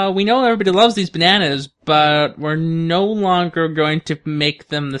 we know everybody loves these bananas, but we're no longer going to make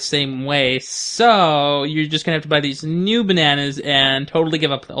them the same way, so you're just going to have to buy these new bananas and totally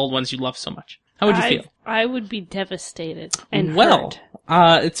give up the old ones you love so much." How would you feel? I would be devastated and hurt.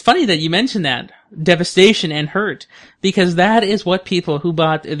 It's funny that you mentioned that. Devastation and hurt. Because that is what people who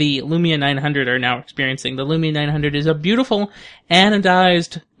bought the Lumia 900 are now experiencing. The Lumia 900 is a beautiful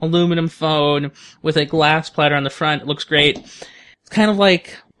anodized aluminum phone with a glass platter on the front. It looks great. It's kind of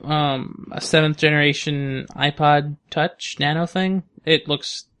like a 7th generation iPod Touch Nano thing. It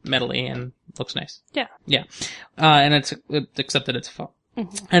looks metally and looks nice. Yeah. Yeah. And except that it's a phone.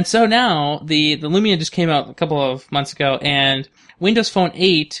 Mm-hmm. And so now, the Lumia just came out a couple of months ago, and Windows Phone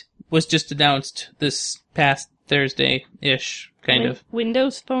 8 was just announced this past Thursday-ish, kind of.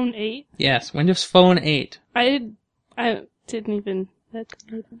 Windows Phone 8? Yes, Windows Phone 8. I didn't even...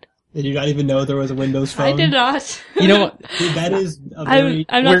 Did you not even know there was a Windows Phone? I did not. You know what? Dude, that is a very...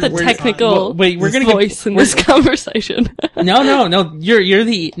 I'm not the technical voice in this conversation. No. You're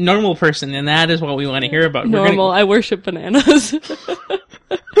the normal person, and that is what we want to hear about. Normal. I worship bananas.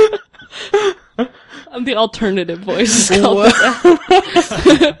 I'm the alternative voice.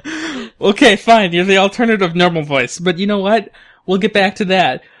 Okay, fine. You're the alternative normal voice. But you know what? We'll get back to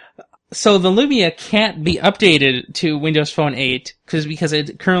that. So the Lumia can't be updated to Windows Phone 8 because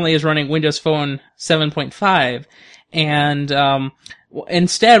it currently is running Windows Phone 7.5, and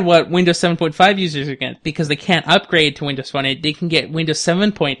instead, what Windows 7.5 users get, because they can't upgrade to Windows Phone 8, they can get Windows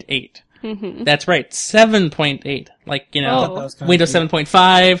 7.8. Mm-hmm. That's right, 7.8. Like, Windows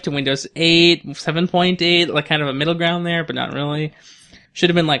 7.5 to Windows 8, 7.8, like kind of a middle ground there, but not really. Should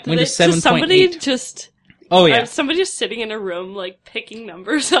have been like Windows 7.8. Somebody just... Oh, yeah. Somebody just sitting in a room, like, picking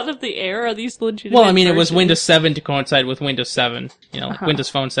numbers out of the air? Are these legitimate Well, I mean, it was versions? Windows 7 to coincide with Windows 7. Like Windows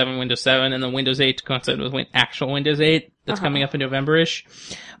Phone 7, Windows 7, and then Windows 8 to coincide with actual Windows 8 that's coming up in November-ish.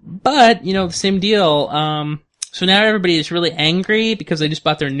 But, the same deal. So now everybody is really angry because they just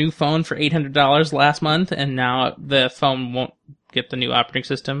bought their new phone for $800 last month, and now the phone won't get the new operating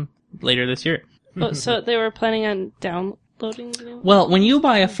system later this year. Oh, so they were planning on loading the new... Well, when you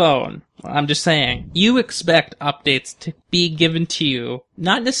buy a phone, I'm just saying, you expect updates to be given to you,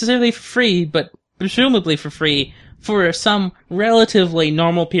 not necessarily for free, but presumably for free, for some relatively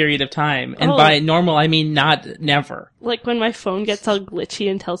normal period of time. And by normal, I mean not never. Like when my phone gets all glitchy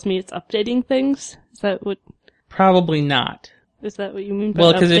and tells me it's updating things? Is that what... Probably not. Is that what you mean by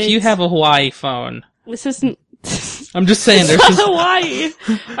Well, because updates? if you have a Hawaii phone... This isn't... I'm just saying there's... It's not Hawaii!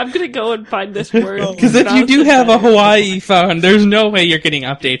 I'm gonna go and find this word. Because if you do have a Hawaii phone, there's no way you're getting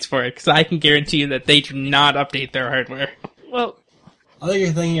updates for it, because I can guarantee you that they do not update their hardware. Well... I think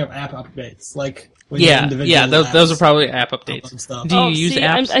you're thinking of app updates, like... Those are probably app updates. Do you use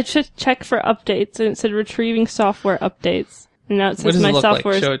apps? I should check for updates, and it said retrieving software updates. And now it says my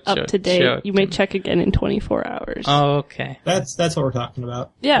software is up to date. You may check again in 24 hours. Oh, okay. That's what we're talking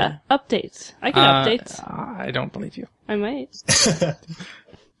about. Yeah, updates. I get updates. I don't believe you. I might.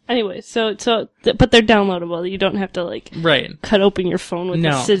 Anyway, but they're downloadable. You don't have to cut open your phone with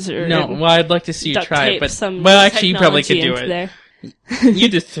a scissor. No, well, I'd like to see you try it, but actually, you probably could do it. There. You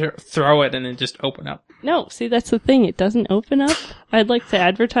just throw it and then just open up. No, see, that's the thing. It doesn't open up. I'd like to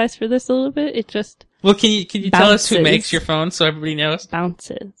advertise for this a little bit. It just Well, can you tell us who makes your phone so everybody knows?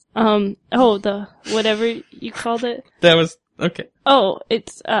 Bounces. The whatever you called it. That was okay. Oh,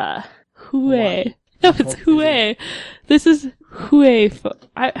 it's Huawei. No, it's Huawei. This is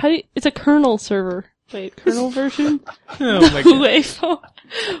Huawei. It's a kernel server. Wait, kernel version? Oh my god. Huawei phone.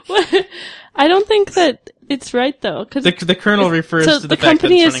 What? I don't think that it's right though, because the kernel refers to the fact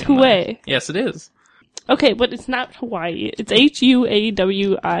company that is Huawei. Yes, it is. Okay, but it's not Hawaii. It's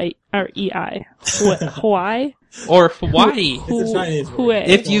Huawei. Hawaii or Hawaii. Huawei.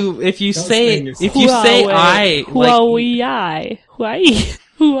 If you say Huawei.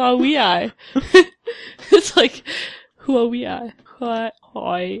 Huawei. It's like Huawei.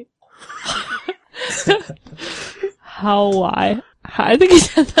 Hawaii. Hawaii. I think he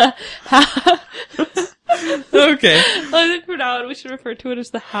said that. Okay. I think for now we should refer to it as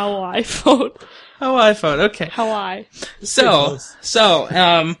the Hawaii phone. Hawaii phone. Okay. Hawaii. So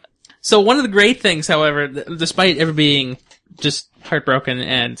one of the great things, however, despite ever being just heartbroken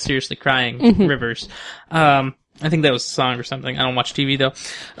and seriously crying rivers, I think that was a song or something. I don't watch TV though.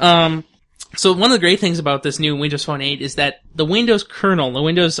 So one of the great things about this new Windows Phone 8 is that the Windows kernel, the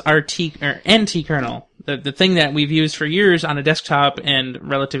Windows RT or NT kernel, the thing that we've used for years on a desktop and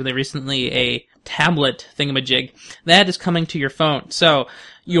relatively recently a tablet thingamajig, that is coming to your phone. So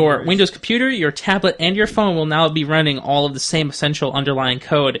your Windows computer, your tablet, and your phone will now be running all of the same essential underlying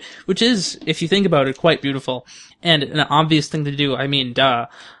code, which is, if you think about it, quite beautiful and an obvious thing to do. I mean, duh.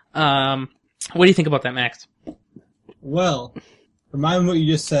 What do you think about that, Max? Well, remind me what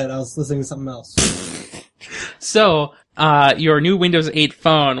you just said. I was listening to something else. So, your new Windows 8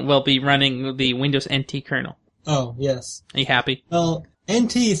 phone will be running the Windows NT kernel. Oh, yes. Are you happy? Well,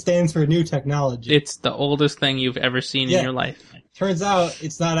 NT stands for new technology. It's the oldest thing you've ever seen in your life. Turns out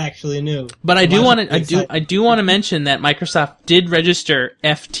it's not actually new. But I do want to mention that Microsoft did register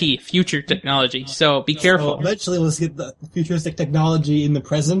FT, future technology. So be careful. So eventually, let's get the futuristic technology in the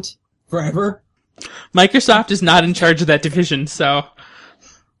present forever. Microsoft is not in charge of that division, so.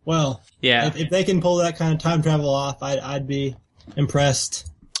 Well, yeah. If they can pull that kind of time travel off, I'd be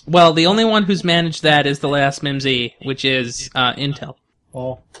impressed. Well, the only one who's managed that is the last MIMZ, which is Intel.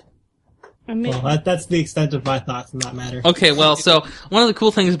 Oh. Well, that's the extent of my thoughts in that matter. Okay, well, so one of the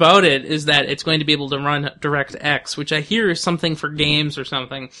cool things about it is that it's going to be able to run DirectX, which I hear is something for games or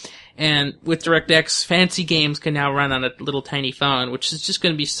something. And with DirectX, fancy games can now run on a little tiny phone, which is just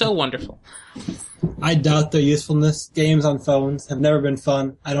going to be so wonderful. I doubt their usefulness. Games on phones have never been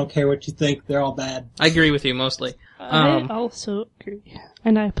fun. I don't care what you think. They're all bad. I agree with you, mostly. I also agree.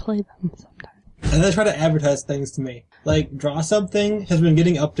 And I play them sometimes. And they try to advertise things to me. Like, Draw Something has been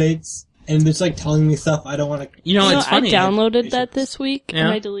getting updates, and it's like telling me stuff I don't want to... It's funny. I downloaded that this week, and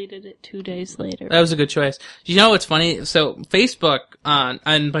I deleted it 2 days later. That was a good choice. You know what's funny? So Facebook,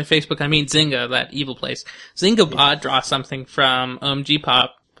 and by Facebook I mean Zynga, that evil place. Zynga bought Draw Something from OMG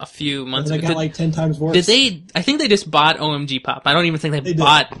Pop a few months ago. They got like 10 times worse. I think they just bought OMG Pop. I don't even think they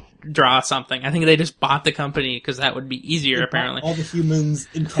bought Draw Something. I think they just bought the company because that would be easier, apparently. All the humans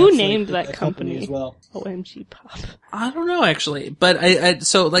who named that company as well? OMG Pop. I don't know, actually. But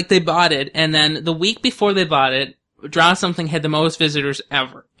so they bought it, and then the week before they bought it, Draw Something had the most visitors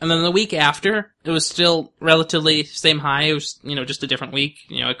ever. And then the week after, it was still relatively same high. It was, just a different week.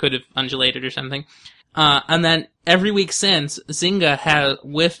 It could have undulated or something. And then every week since, Zynga has,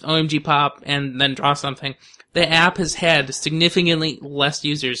 with OMG Pop and then Draw Something, the app has had significantly less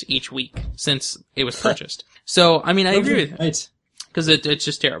users each week since it was purchased. So, I mean, I agree with you. Right. Because it's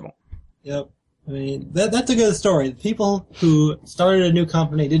just terrible. Yep. I mean, that's a good story. The people who started a new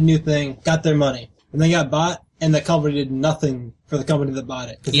company, did a new thing, got their money, and they got bought, and the company did nothing for the company that bought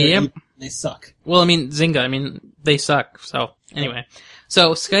it. Because they suck. Well, I mean, Zynga, they suck. So, anyway.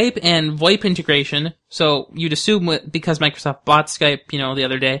 So, Skype and VoIP integration. So, you'd assume because Microsoft bought Skype, the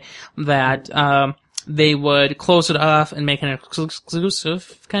other day, that they would close it off and make an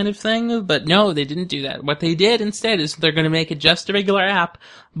exclusive kind of thing. But no, they didn't do that. What they did instead is they're going to make it just a regular app,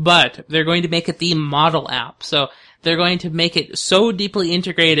 but they're going to make it the model app. So, they're going to make it so deeply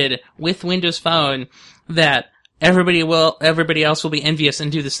integrated with Windows Phone that everybody else will be envious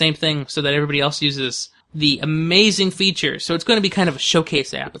and do the same thing so that everybody else uses the amazing features. So it's going to be kind of a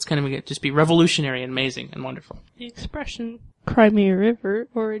showcase app. It's going to just be revolutionary and amazing and wonderful. The expression Crimea River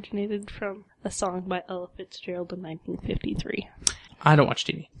originated from a song by Ella Fitzgerald in 1953. I don't watch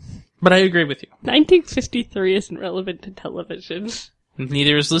TV, but I agree with you. 1953 isn't relevant to television.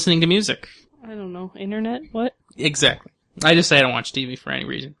 Neither is listening to music. I don't know. Internet? What? Exactly. I just say I don't watch TV for any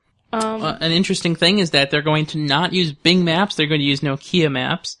reason. An interesting thing is that they're going to not use Bing Maps. They're going to use Nokia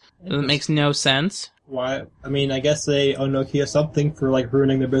Maps. That makes no sense. Why? I mean, I guess they owe Nokia something for,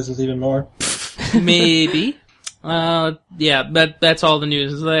 ruining their business even more. Maybe. That's all the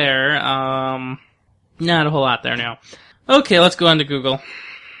news there. Not a whole lot there now. Okay, let's go on to Google.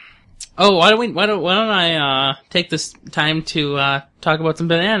 Oh, why don't I take this time to talk about some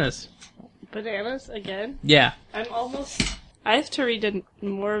bananas? Bananas again? Yeah. I have to read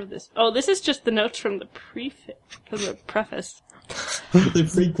more of this. Oh, this is just the notes from the preface. The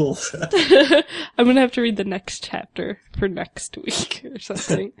prequel. I'm gonna have to read the next chapter for next week or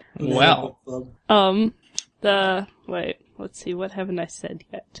something. Well. Let's see, what haven't I said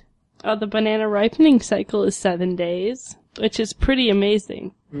yet? The banana ripening cycle is 7 days, which is pretty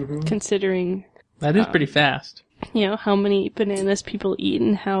amazing, considering... That is pretty fast. How many bananas people eat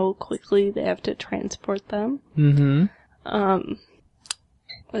and how quickly they have to transport them. Mm-hmm.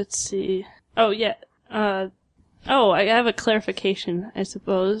 Let's see. Oh, yeah. I have a clarification, I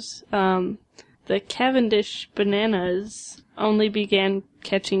suppose. The Cavendish bananas only began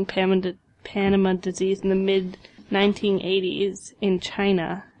catching Panama disease in the mid-1980s in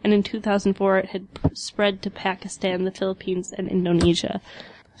China, and in 2004 it had spread to Pakistan, the Philippines, and Indonesia.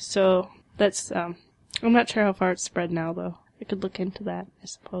 So, that's, I'm not sure how far it's spread now, though. I could look into that, I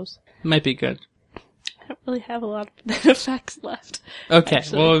suppose. Might be good. I don't really have a lot of banana facts left. Okay,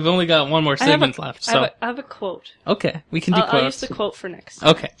 actually. Well, we've only got one more segment left, so... I have a quote. Okay, we can do quotes. I'll use the quote for next.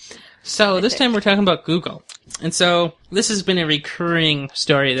 Okay. So, this time we're talking about Google. And so, this has been a recurring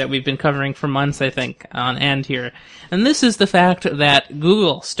story that we've been covering for months, I think, on end here. And this is the fact that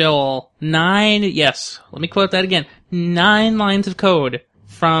Google stole 9 lines of code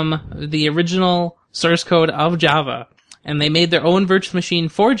from the original source code of Java. And they made their own virtual machine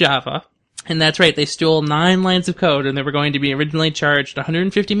for Java. And that's right, they stole 9 lines of code, and they were going to be originally charged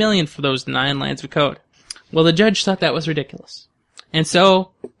 $150 million for those 9 lines of code. Well, the judge thought that was ridiculous. And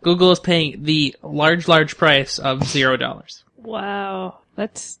so, Google is paying the large price of $0. Wow.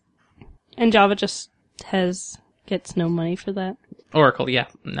 And Java just gets no money for that? Oracle, yeah.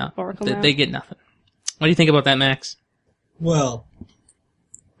 No. Oracle they get nothing. What do you think about that, Max? Well,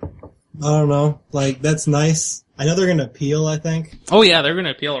 I don't know. That's nice. I know they're going to appeal, I think. Oh, yeah, they're going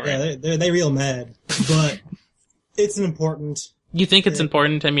to appeal, right? Yeah, they're real mad. But it's an important... You think it's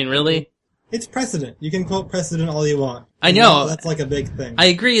important? I mean, really? It's precedent. You can quote precedent all you want. I know. That's a big thing. I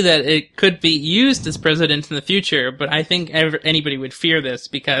agree that it could be used as precedent in the future, but I think anybody would fear this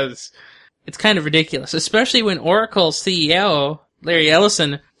because it's kind of ridiculous, especially when Oracle's CEO, Larry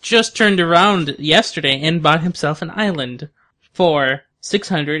Ellison, just turned around yesterday and bought himself an island for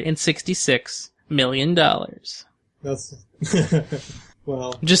 $666 million. That's...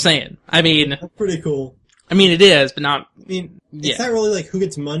 well... Just saying. I mean... That's pretty cool. I mean, it is, but not... I mean, it's not really who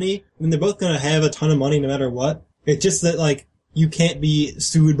gets money. I mean, they're both gonna have a ton of money no matter what. It's just that, you can't be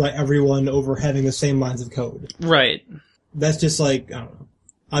sued by everyone over having the same lines of code. Right. That's just I don't know.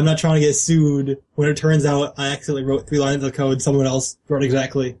 I'm not trying to get sued when it turns out I accidentally wrote 3 lines of code someone else wrote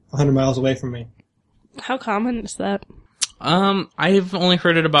exactly 100 miles away from me. How common is that? I've only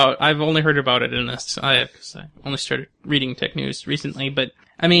heard about it in this. I only started reading tech news recently, but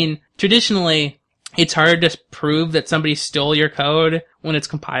I mean, traditionally, it's hard to prove that somebody stole your code when it's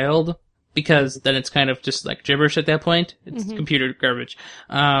compiled, because then it's kind of just gibberish at that point. It's computer garbage.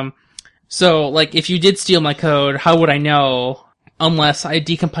 So if you did steal my code, how would I know? Unless I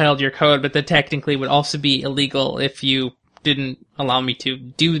decompiled your code, but that technically would also be illegal if you didn't allow me to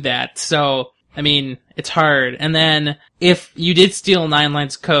do that. So, I mean, it's hard. And then if you did steal 9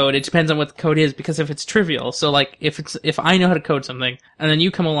 lines of code, it depends on what the code is, because if it's trivial, so like if I know how to code something and then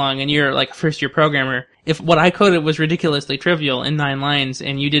you come along and you're like a first year programmer, if what I coded was ridiculously trivial in 9 lines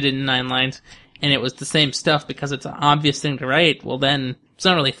and you did it in 9 lines and it was the same stuff because it's an obvious thing to write, well then it's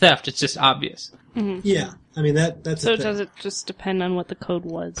not really theft, it's just obvious. Mm-hmm. Yeah. I mean, that's So does it just depend on what the code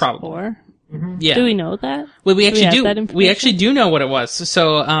was Probably. for? Mm-hmm. Yeah. Do we know that? Well, we actually have that do. information? We actually do know what it was.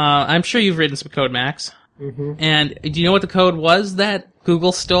 So, I'm sure you've written some code, Max. Mm-hmm. And do you know what the code was that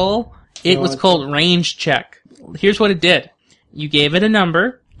Google stole? It was called range check. Here's what it did. You gave it a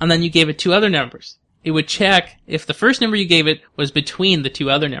number, and then you gave it 2 other numbers. It would check if the first number you gave it was between the 2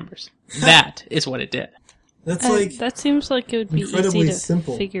 other numbers. That is what it did. That's like that seems like it would be incredibly easy to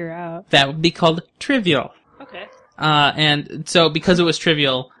simple. figure out. That would be called trivial. Okay. And so because it was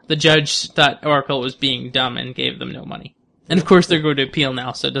trivial, the judge thought Oracle was being dumb and gave them no money. And of course they're going to appeal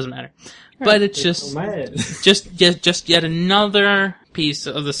now, so it doesn't matter. But it's just yet another piece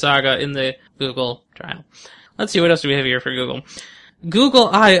of the saga in the Google trial. Let's see, what else do we have here for Google? Google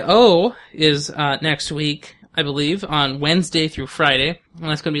I.O. is next week, I believe, on Wednesday through Friday. And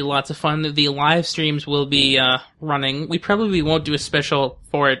that's going to be lots of fun. The live streams will be running. We probably won't do a special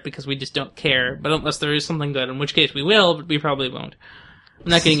for it because we just don't care. But unless there is something good, in which case we will, but we probably won't. I'm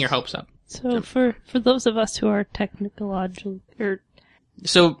not getting your hopes up. So for those of us who are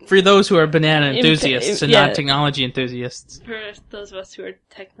So for those who are banana enthusiasts and yeah. not technology enthusiasts. for those of us who are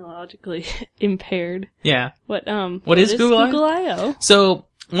technologically impaired, Yeah. what is Google Google I.O.? So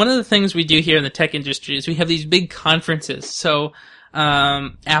one of the things we do here in the tech industry is we have these big conferences. So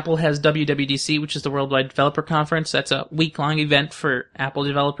Apple has WWDC, which is the Worldwide Developer Conference. That's a week-long event for Apple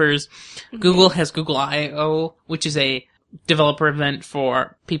developers. Mm-hmm. Google has Google I.O., which is a developer event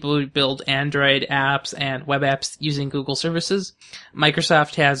for people who build Android apps and web apps using Google services.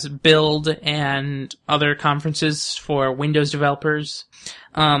 Microsoft has Build and other conferences for Windows developers.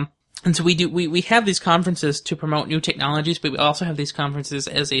 And so we have these conferences to promote new technologies, but we also have these conferences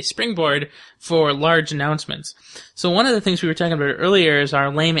as a springboard for large announcements. So one of the things we were talking about earlier is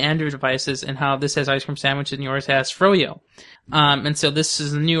our lame Android devices and how this has ice cream sandwiches and yours has Froyo. And so this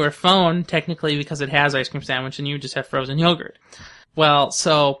is a newer phone, technically, because it has ice cream sandwich and you just have frozen yogurt. Well,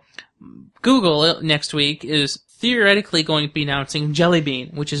 so Google next week is theoretically going to be announcing Jelly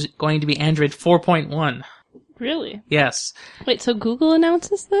Bean, which is going to be Android 4.1. Really? Yes. Wait, so Google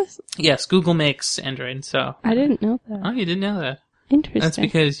announces this? Yes, Google makes Android, so. I didn't know that. Oh, you didn't know that? Interesting. That's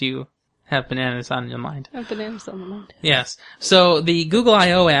because you have bananas on your mind. I have bananas on the mind. Yes. So the Google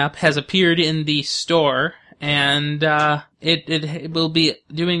I.O. app has appeared in the store, and it will be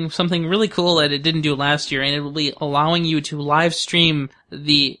doing something really cool that it didn't do last year, and it will be allowing you to live stream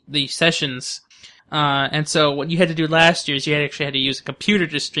the sessions. And so what you had to do last year is you actually had to use a computer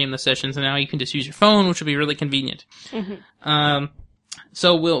to stream the sessions, and now you can just use your phone, which will be really convenient. Mm-hmm.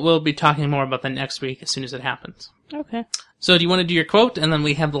 So we'll be talking more about that next week as soon as it happens. Okay. So do you want to do your quote, and then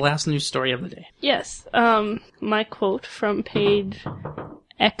we have the last news story of the day? Yes. My quote from page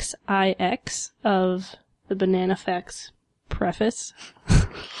XIX of the Banana Facts preface.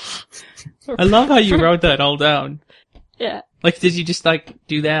 I love how you wrote that all down. Yeah. Like, did you just,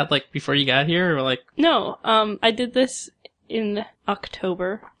 do that, before you got here, or, No, I did this in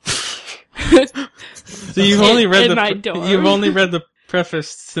October. So you've only read my dorm. You've only read the preface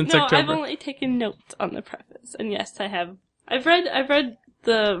since October. No, I've only taken notes on the preface, and yes, I have. I've read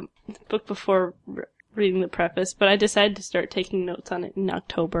the book before reading the preface, but I decided to start taking notes on it in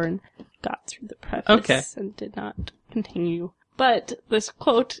October and got through the preface and did not continue. But this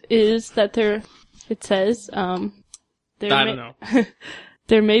quote is that it says, I don't know.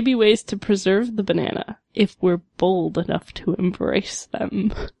 There may be ways to preserve the banana if we're bold enough to embrace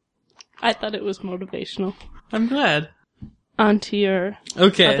them. I thought it was motivational. I'm glad. On to your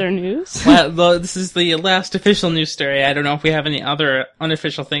other news. Well, this is the last official news story. I don't know if we have any other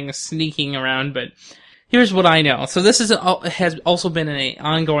unofficial things sneaking around, but here's what I know. So this has also been an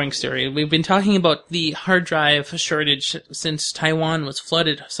ongoing story. We've been talking about the hard drive shortage since Taiwan was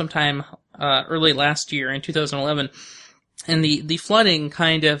flooded sometime early last year in 2011. And the flooding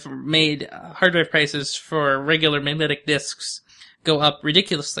kind of made hard drive prices for regular magnetic disks go up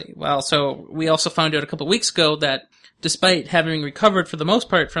ridiculously. Well, so we also found out a couple of weeks ago that despite having recovered for the most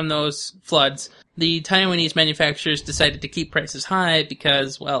part from those floods, the Taiwanese manufacturers decided to keep prices high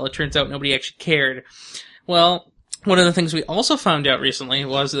because, well, it turns out nobody actually cared. Well, one of the things we also found out recently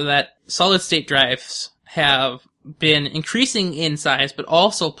was that solid-state drives have been increasing in size, but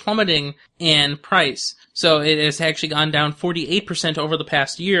also plummeting in price. So it has actually gone down 48% over the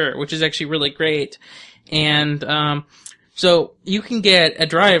past year, which is actually really great. And So you can get a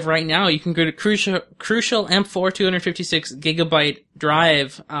drive right now. You can go to Crucial M4 256 gigabyte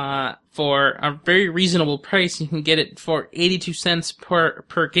drive for a very reasonable price. You can get it for 82 cents per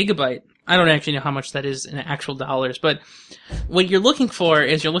gigabyte. I don't actually know how much that is in actual dollars, but what you're looking for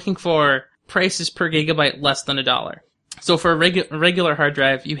is prices per gigabyte less than $1. So for a regular hard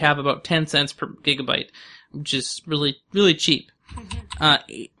drive, you have about 10 cents per gigabyte, which is really, really cheap.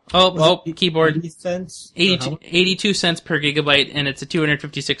 Keyboard. 80 cents? 82 cents per gigabyte, and it's a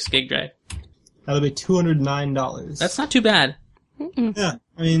 256 gig drive. That'll be $209. That's not too bad. Yeah,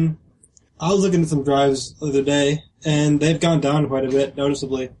 I mean, I was looking at some drives the other day, and they've gone down quite a bit,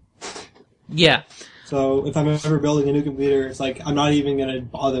 noticeably. Yeah. So if I'm ever building a new computer, it's like I'm not even going to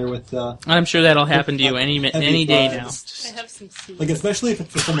bother with I'm sure that'll happen to you any day now. I have some seeds. Like, especially if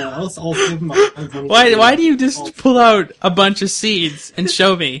it's for someone else, I'll give them Why do you just pull out a bunch of seeds and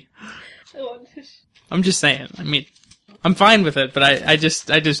show me? I'm just saying. I mean, I'm fine with it, but I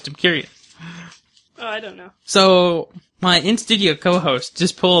just am curious. Oh, I don't know. So, my in-studio co-host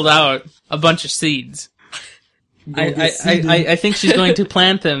just pulled out a bunch of seeds. I think she's going to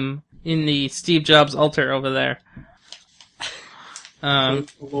plant them in the Steve Jobs altar over there.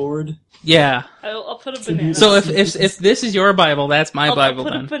 Lord. Yeah. I'll put a banana. So if this is your Bible, that's my Bible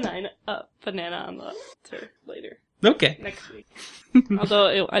then. I'll put a banana on the altar later. Okay. Next week.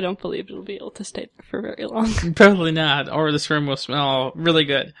 Although I don't believe it'll be able to stay there for very long. Probably not, or this room will smell really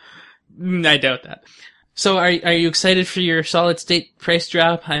good. I doubt that. So are you excited for your solid state price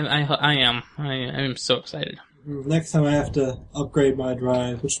drop? I am. I am so excited. Next time I have to upgrade my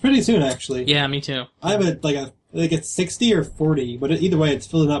drive, which is pretty soon actually. Yeah, me too. I have I think it's 60 or 40, but either way, it's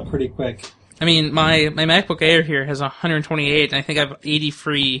filling up pretty quick. I mean, my MacBook Air here has 128, and I think I have 80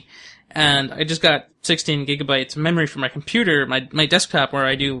 free, and I just got 16 gigabytes of memory for my computer, my desktop where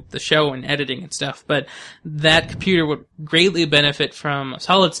I do the show and editing and stuff, but that computer would greatly benefit from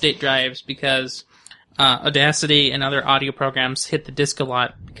solid state drives because Audacity and other audio programs hit the disk a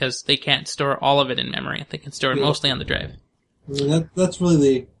lot because they can't store all of it in memory. They can store it mostly on the drive. I mean, that's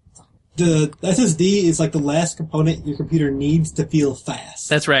really the SSD is like the last component your computer needs to feel fast.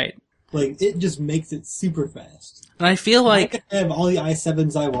 That's right. Like, it just makes it super fast. And I feel like I could have all the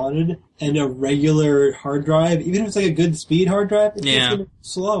i7s I wanted and a regular hard drive, even if it's like a good speed hard drive, it's just gonna be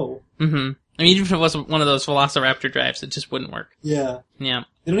slow. Mm-hmm. I mean, even if it was one of those Velociraptor drives, it just wouldn't work. Yeah. Yeah.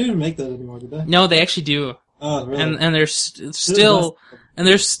 They don't even make those anymore, do they? No, they actually do. Oh, really? And they're still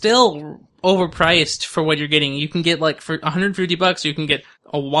overpriced for what you're getting. You can get for $150, you can get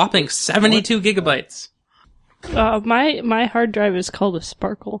a whopping 72 gigabytes. My hard drive is called a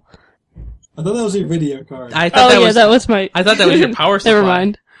Sparkle. I thought that was your video card. I thought that was your power supply. Never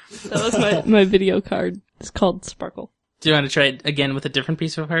mind. That was my video card. It's called Sparkle. Do you want to try it again with a different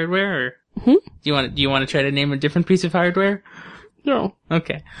piece of hardware, or do you want to try to name a different piece of hardware? No.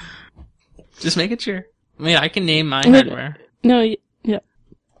 Okay. Just make it sure. I mean, I can name my hardware. No, yeah.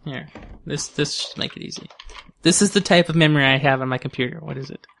 Here. This should make it easy. This is the type of memory I have on my computer. What is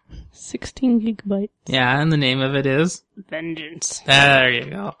it? 16 gigabytes. Yeah, and the name of it is? Vengeance. There you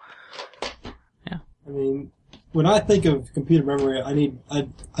go. Yeah. I mean, when I think of computer memory, I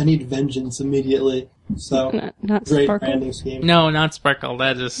need Vengeance immediately. So, not great Sparkle. branding scheme. No, not Sparkle.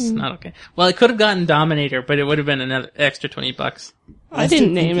 That is not okay. Well, it could have gotten Dominator, but it would have been another extra $20. I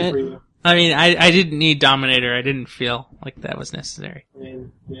didn't name it. I mean, I didn't need Dominator. I didn't feel like that was necessary. I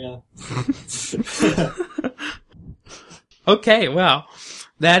mean, yeah. Okay, well,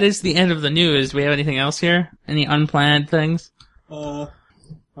 that is the end of the news. Do we have anything else here? Any unplanned things? I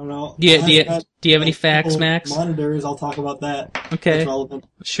don't know. Do you have any facts, Max? Monitors, I'll talk about that. Okay. That's relevant.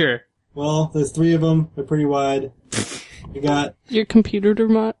 Sure. Well, there's 3 of them. They're pretty wide. You got your computer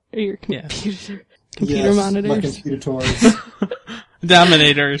monitors. My computer tours.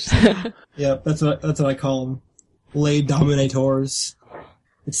 Dominators. Yep, that's what I call them. Les Dominators.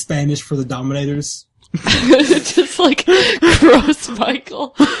 It's Spanish for the Dominators. Just like Gross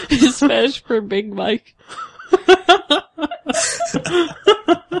Michael is Spanish for Big Mike.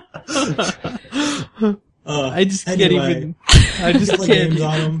 I just can't even. I just can't. Games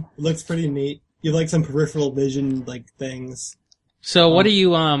on them. It looks pretty neat. You have some peripheral vision things. So what are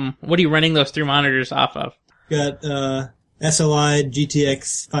you running those 3 monitors off of? Got SLI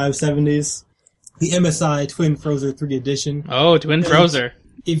GTX 570s, the MSI Twin Frozer 3 Edition. Oh, Twin Frozer.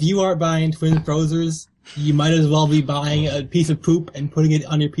 If you aren't buying Twin Frozers, you might as well be buying a piece of poop and putting it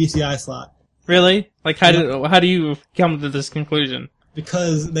on your PCI slot. Really? How do you come to this conclusion?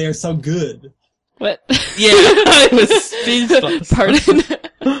 Because they are so good. What? Yeah, I was speechless. Pardon?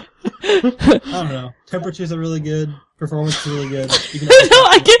 I don't know. Temperatures are really good. Performance is really good.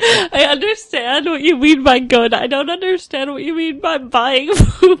 I understand what you mean by good. I don't understand what you mean by buying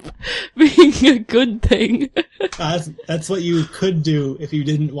poop being a good thing. That's what you could do if you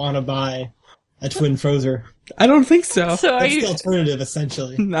didn't want to buy a twin frozer. I don't think so. So That's the alternative,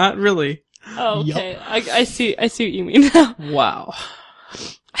 essentially. Not really. Oh, okay. Yep. I see what you mean now. Wow.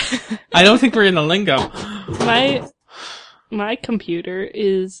 I don't think we're in the lingo. My computer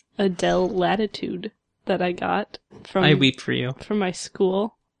is a Dell Latitude that I got from. I weep for you. From my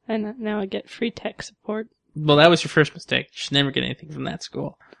school, and now I get free tech support. Well, that was your first mistake. You should never get anything from that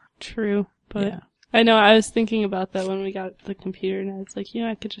school. True, but I know I was thinking about that when we got the computer, and I was like,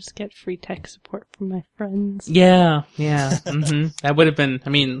 I could just get free tech support from my friends. Yeah. Mm-hmm. That would have been. I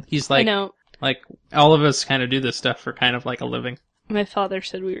mean, he's like, I know. Like all of us kind of do this stuff for kind of like a living. My father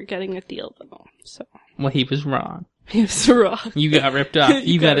said we were getting a deal, though. So. Well, he was wrong. He was wrong. You got ripped off.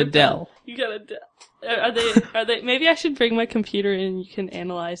 You got a Dell. You got a Dell. Are they, maybe I should bring my computer in and you can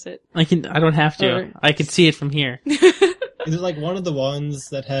analyze it. I don't have to. Or... I can see it from here. Is it like one of the ones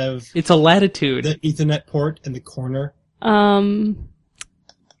that have... It's a Latitude. The Ethernet port in the corner? Do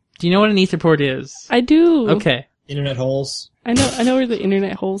you know what an Ethernet port is? I do. Okay. Internet holes? I know where the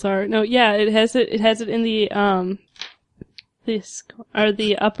internet holes are. No, yeah, it has it in the,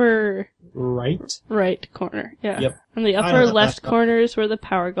 the upper... Right corner, yeah. Yep. On the upper left corner is where the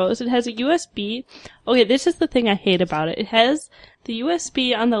power goes. It has a USB. Okay, this is the thing I hate about it. It has the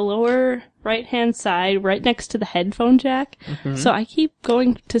USB on the lower right-hand side, right next to the headphone jack. Mm-hmm. So I keep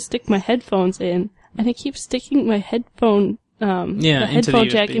going to stick my headphones in, and I keep sticking my headphone headphone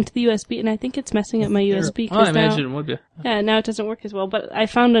jack into the USB, and I think it's messing up my USB. I imagine it would be. Yeah, now it doesn't work as well, but I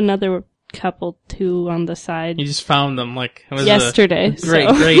found another couple too on the side. You just found them like it was yesterday.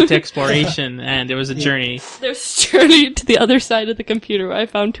 Great exploration, and it was a journey. There's a journey to the other side of the computer where I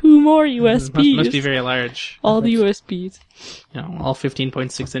found 2 more USBs. Must be very large. All the USBs. All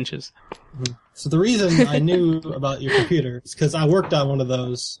 15.6 inches. So the reason I knew about your computer is because I worked on one of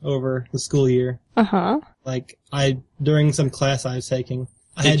those over the school year. Like during some class I was taking,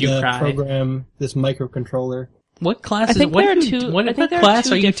 I had to program this microcontroller. What class what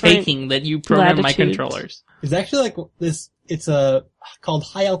class are you taking that you program microcontrollers? It's actually like this. It's called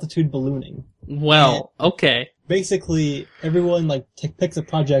high altitude ballooning. Well, okay. Basically, everyone picks a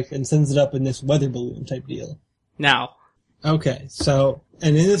project and sends it up in this weather balloon type deal. Now. Okay, so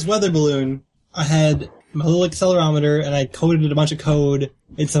and in this weather balloon, I had my little accelerometer and I coded a bunch of code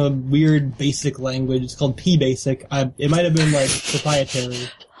in some weird basic language. It's called PBasic. It might have been proprietary.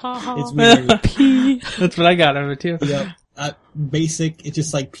 It's weird. P. That's what I got out of it too. Yep. Basic, it's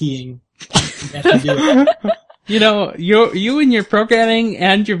just like peeing. You have to do it. You and your programming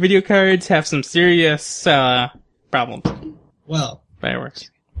and your video cards have some serious problems. Well,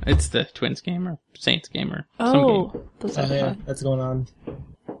 fireworks. It's the Twins game or Saints game or some game. Yeah, that's going on.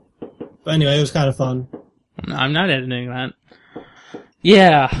 But anyway, it was kind of fun. I'm not editing that.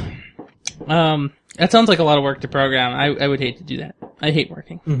 Yeah. That sounds like a lot of work to program. I would hate to do that. I hate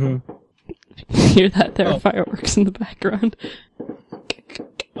working. Mm-hmm. Hear that? There are fireworks in the background.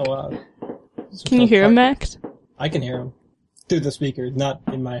 Oh, wow. Can you hear him, Max? I can hear him. Through the speakers, not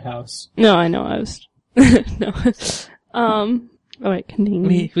in my house. No, I know. I was... No. Oh, wait,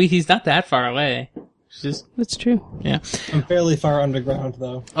 continue. He's not that far away. That's true. Yeah. I'm fairly far underground,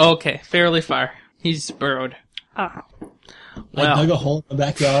 though. Okay, fairly far. He's burrowed. Ah. I dug a hole in the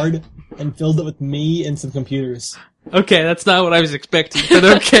backyard and filled it with me and some computers. Okay, that's not what I was expecting, but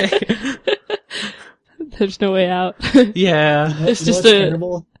okay. There's no way out. Yeah. It's just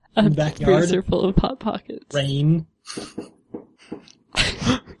a backyard freezer full of Hot Pockets. Rain.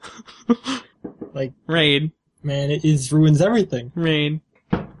 Rain. Man, it ruins everything. Rain.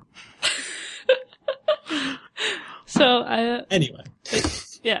 So, Anyway.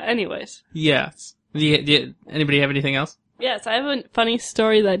 Yeah, anyways. Yes. Anybody have anything else? Yes, I have a funny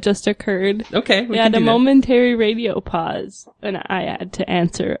story that just occurred. Okay, we had a momentary radio pause, and I had to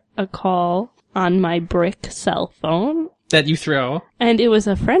answer a call on my brick cell phone. That you throw. And it was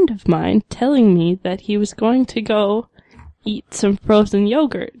a friend of mine telling me that he was going to go eat some frozen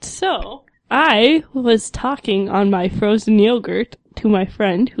yogurt. So, I was talking on my frozen yogurt to my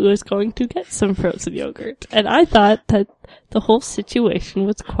friend who was going to get some frozen yogurt. And I thought that the whole situation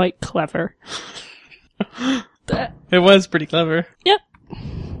was quite clever. It was pretty clever. Yep.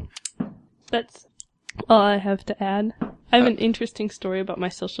 That's all I have to add. I have an interesting story about my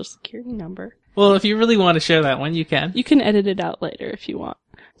social security number. Well, if you really want to share that one, you can. You can edit it out later if you want.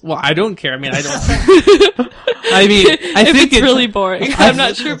 Well, I don't care. I mean, I don't. I think it's really boring. I'm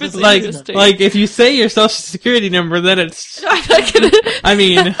not sure if it's interesting. Like, if you say your social security number, then it's... I'm not gonna... I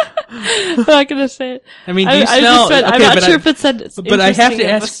mean... I'm not gonna say it. I mean, do you smell? just said, I'm not sure if it said it's But I have to interesting of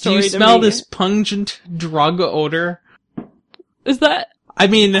a ask, do you story to smell me. this pungent drug odor? Is that? I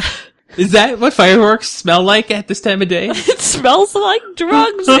mean, is that what fireworks smell like at this time of day? It smells like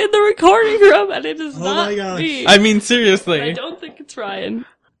drugs in the recording room, and it is Oh not my gosh. me. I mean, seriously. I don't think it's Ryan.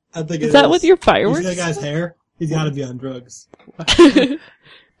 I think Is that with your You fireworks? see that guy's hair? He's got to be on drugs.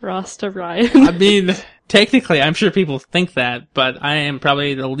 Rasta Ryan. I mean, technically, I'm sure people think that, but I am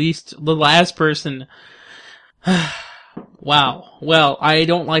probably the last person. Wow. Well, I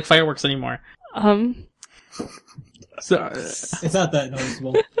don't like fireworks anymore. So, It's not that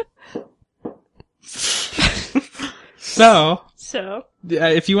noticeable. so, So,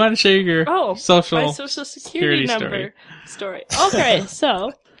 if you want to share your my social security number story. Okay,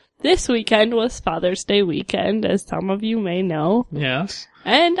 so this weekend was Father's Day weekend, as some of you may know. yes.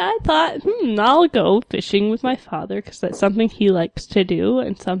 And I thought, I'll go fishing with my father because that's something he likes to do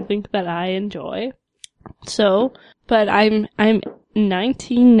and something that I enjoy. So, but I'm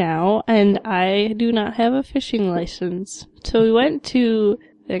 19 now and I do not have a fishing license. So we went to,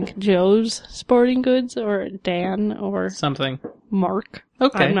 I think, Joe's Sporting Goods or Dan or Something. Mark.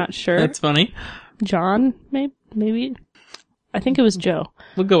 Okay. I'm not sure. That's funny. John, maybe. I think it was Joe.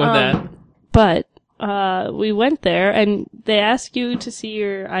 We'll go with that. But we went there, and they ask you to see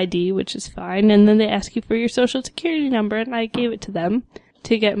your ID, which is fine, and then they ask you for your social security number, and I gave it to them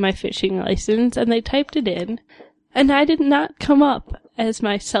to get my fishing license, and they typed it in, and I did not come up as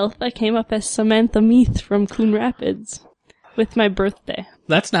myself. I came up as Samantha Meath from Coon Rapids with my birthday.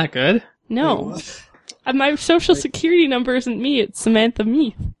 That's not good. No. My social security number isn't me, it's Samantha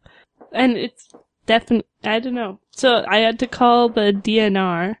Meath. And it's definitely, I don't know. So I had to call the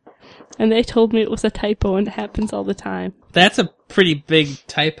DNR, and they told me it was a typo, and it happens all the time. That's a pretty big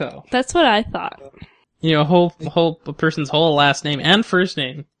typo. That's what I thought. You know, a person's whole last name and first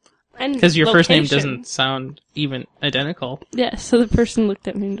name. And Because your first name location. doesn't sound even identical. Yeah, so the person looked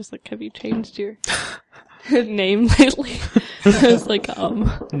at me and was like, have you changed your name lately? I was like,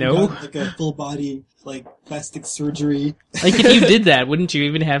 No. Got, like a full body, like, plastic surgery. Like, if you did that, wouldn't you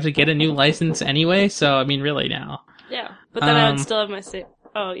even have to get a new license anyway? So, I mean, really now. Yeah, but then I would still have my same.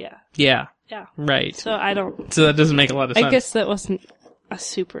 Oh, yeah. Yeah. Yeah. Right. So I don't. So that doesn't make a lot of sense. I guess that wasn't a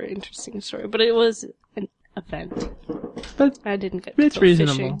super interesting story, but it was an event. But I didn't get. it's to go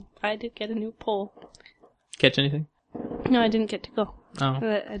reasonable. Fishing. I did get a new pole. Catch anything? No, I didn't get to go. Oh.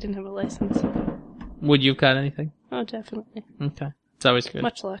 I didn't have a license. Would you have caught anything? Oh, definitely. Okay. It's always good.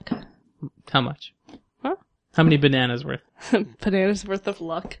 Much luck. How much? Huh? How many bananas worth? Bananas worth of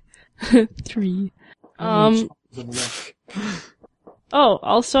luck. 3. Oh,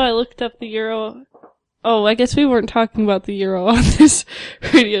 also I looked up the Euro. Oh, I guess we weren't talking about the Euro on this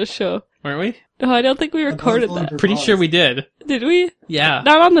radio show. Weren't we? No, I don't think we recorded that. Pretty sure we did. Did we? Yeah.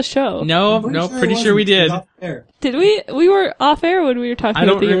 Not on the show. No, pretty sure we did. Did we? We were off air when we were talking I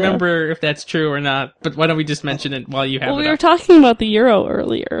about don't the Euro. remember if that's true or not, but why don't we just mention it while you have Well, it we were up? talking about the Euro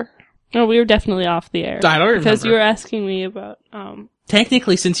earlier. No, we were definitely off the air. I don't Because remember. you were asking me about,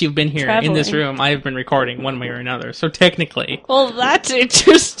 Technically, since you've been here in this Traveling. room, I have been recording one way or another. So technically, well, that's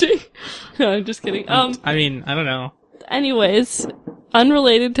interesting. No, I'm just kidding. I mean, I don't know. Anyways,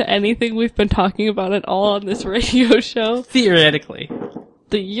 unrelated to anything we've been talking about at all on this radio show, Theoretically.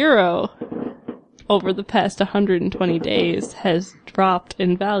 the Euro, over the past 120 days, has dropped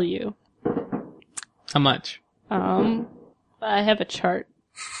in value. How much? I have a chart.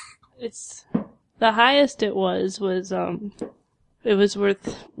 It's, the highest it was it was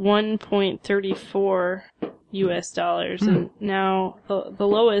worth 1.34 US dollars, and now the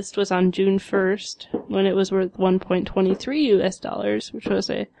lowest was on June 1st, when it was worth 1.23 US dollars, which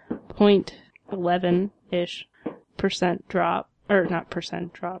was a 0.11-ish percent drop, or not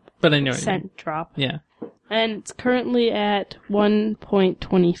percent drop, But I know what you mean. cent drop. Yeah. And it's currently at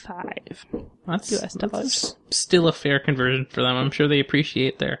 1.25 That's, US dollars. that's still a fair conversion for them. I'm sure they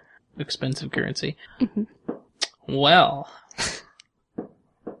appreciate their expensive currency. Mm-hmm. Well, I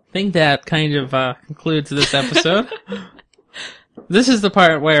think that kind of concludes this episode. This is the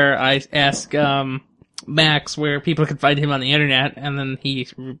part where I ask Max where people can find him on the internet, and then he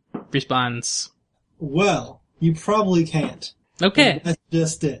responds. Well, you probably can't. Okay. That's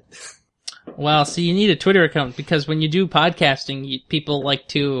just it. Well, see, you need a Twitter account, because when you do podcasting, people like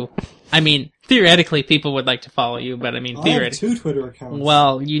to... I mean, theoretically, people would like to follow you, but I mean, I have theoretically... 2 Twitter accounts.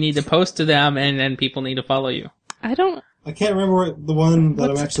 Well, you need to post to them, and then people need to follow you. I don't... I can't remember what the one that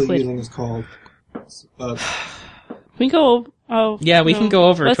What's I'm actually Twitter? using is called. We go. Oh, Yeah, we no. can go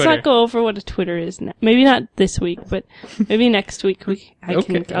over Let's Twitter. not go over what a Twitter is. Maybe not this week, but maybe next week.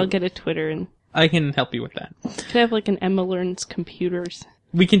 Okay. I'll get a Twitter and I can help you with that. could have like an Emma Learns Computers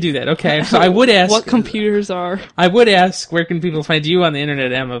We can do that. Okay. So I would ask what computers are. I would ask where can people find you on the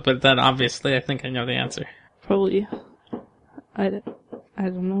internet, Emma, but then obviously I think I know the answer. Probably. I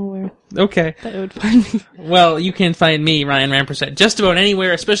don't know where. Okay. That would find me. Well, you can find me, Ryan Rampersad, just about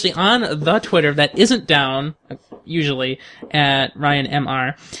anywhere, especially on the Twitter that isn't down, usually, at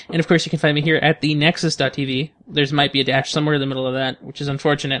RyanMR. And of course you can find me here at the Nexus.tv. There's might be a dash somewhere in the middle of that, which is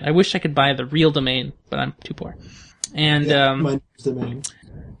unfortunate. I wish I could buy the real domain, but I'm too poor. And, my domain.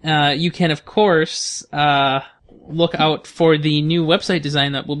 You can, of course, look out for the new website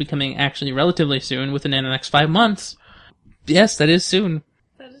design that will be coming actually relatively soon, within the next 5 months. Yes, that is soon.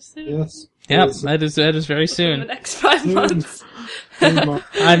 That is soon. Yes. Yep, that is very In the soon. next 5 months.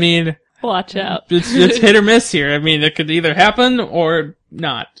 I mean, Watch out. it's hit or miss here. I mean, it could either happen or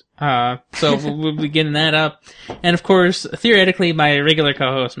not. So we'll be getting that up. And of course, theoretically, my regular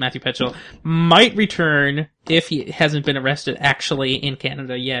co-host, Matthew Petchel, might return if he hasn't been arrested actually in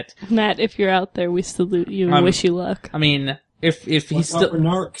Canada yet. Matt, if you're out there, we salute you and wish you luck. I mean, if he's Watch out still... for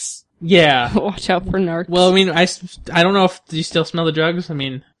narcs. Yeah. Watch out for narcs. Well, I mean, I don't know if... Do you still smell the drugs? I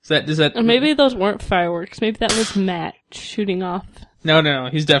mean, is that... Or maybe those weren't fireworks. Maybe that was Matt shooting off. No,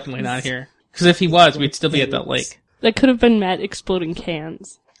 he's definitely not here. Because if he was, we'd still be at that lake. That could have been Matt exploding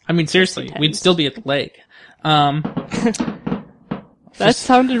cans. I mean, seriously, we'd still be at the lake. That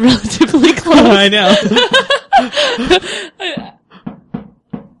sounded relatively close. I know.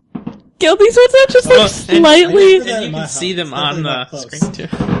 Gil, these ones are just like slightly... And you can see them on the screen too.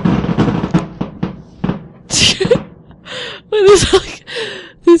 It's like,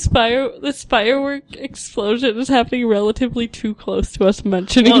 this firework explosion is happening relatively too close to us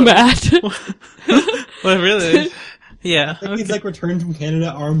mentioning Matt. Well, really? Yeah. Like he's like returned from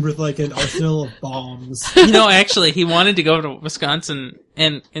Canada armed with like an arsenal of bombs. Actually, he wanted to go to Wisconsin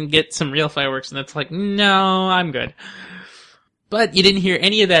and get some real fireworks, and that's like, no, I'm good. But you didn't hear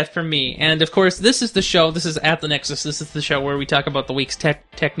any of that from me. And of course, this is the show, this is At the Nexus, this is the show where we talk about the week's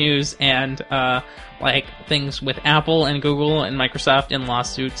tech news and, like, things with Apple and Google and Microsoft and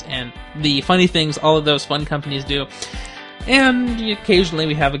lawsuits and the funny things all of those fun companies do. And occasionally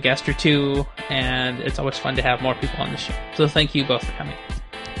we have a guest or two, and it's always fun to have more people on the show. So thank you both for coming.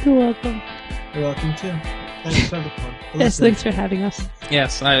 You're welcome. You're welcome too. Thanks for having fun. Yes, thanks for having us.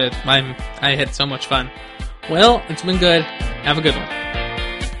 Yes, I had so much fun. Well, it's been good. Have a good one.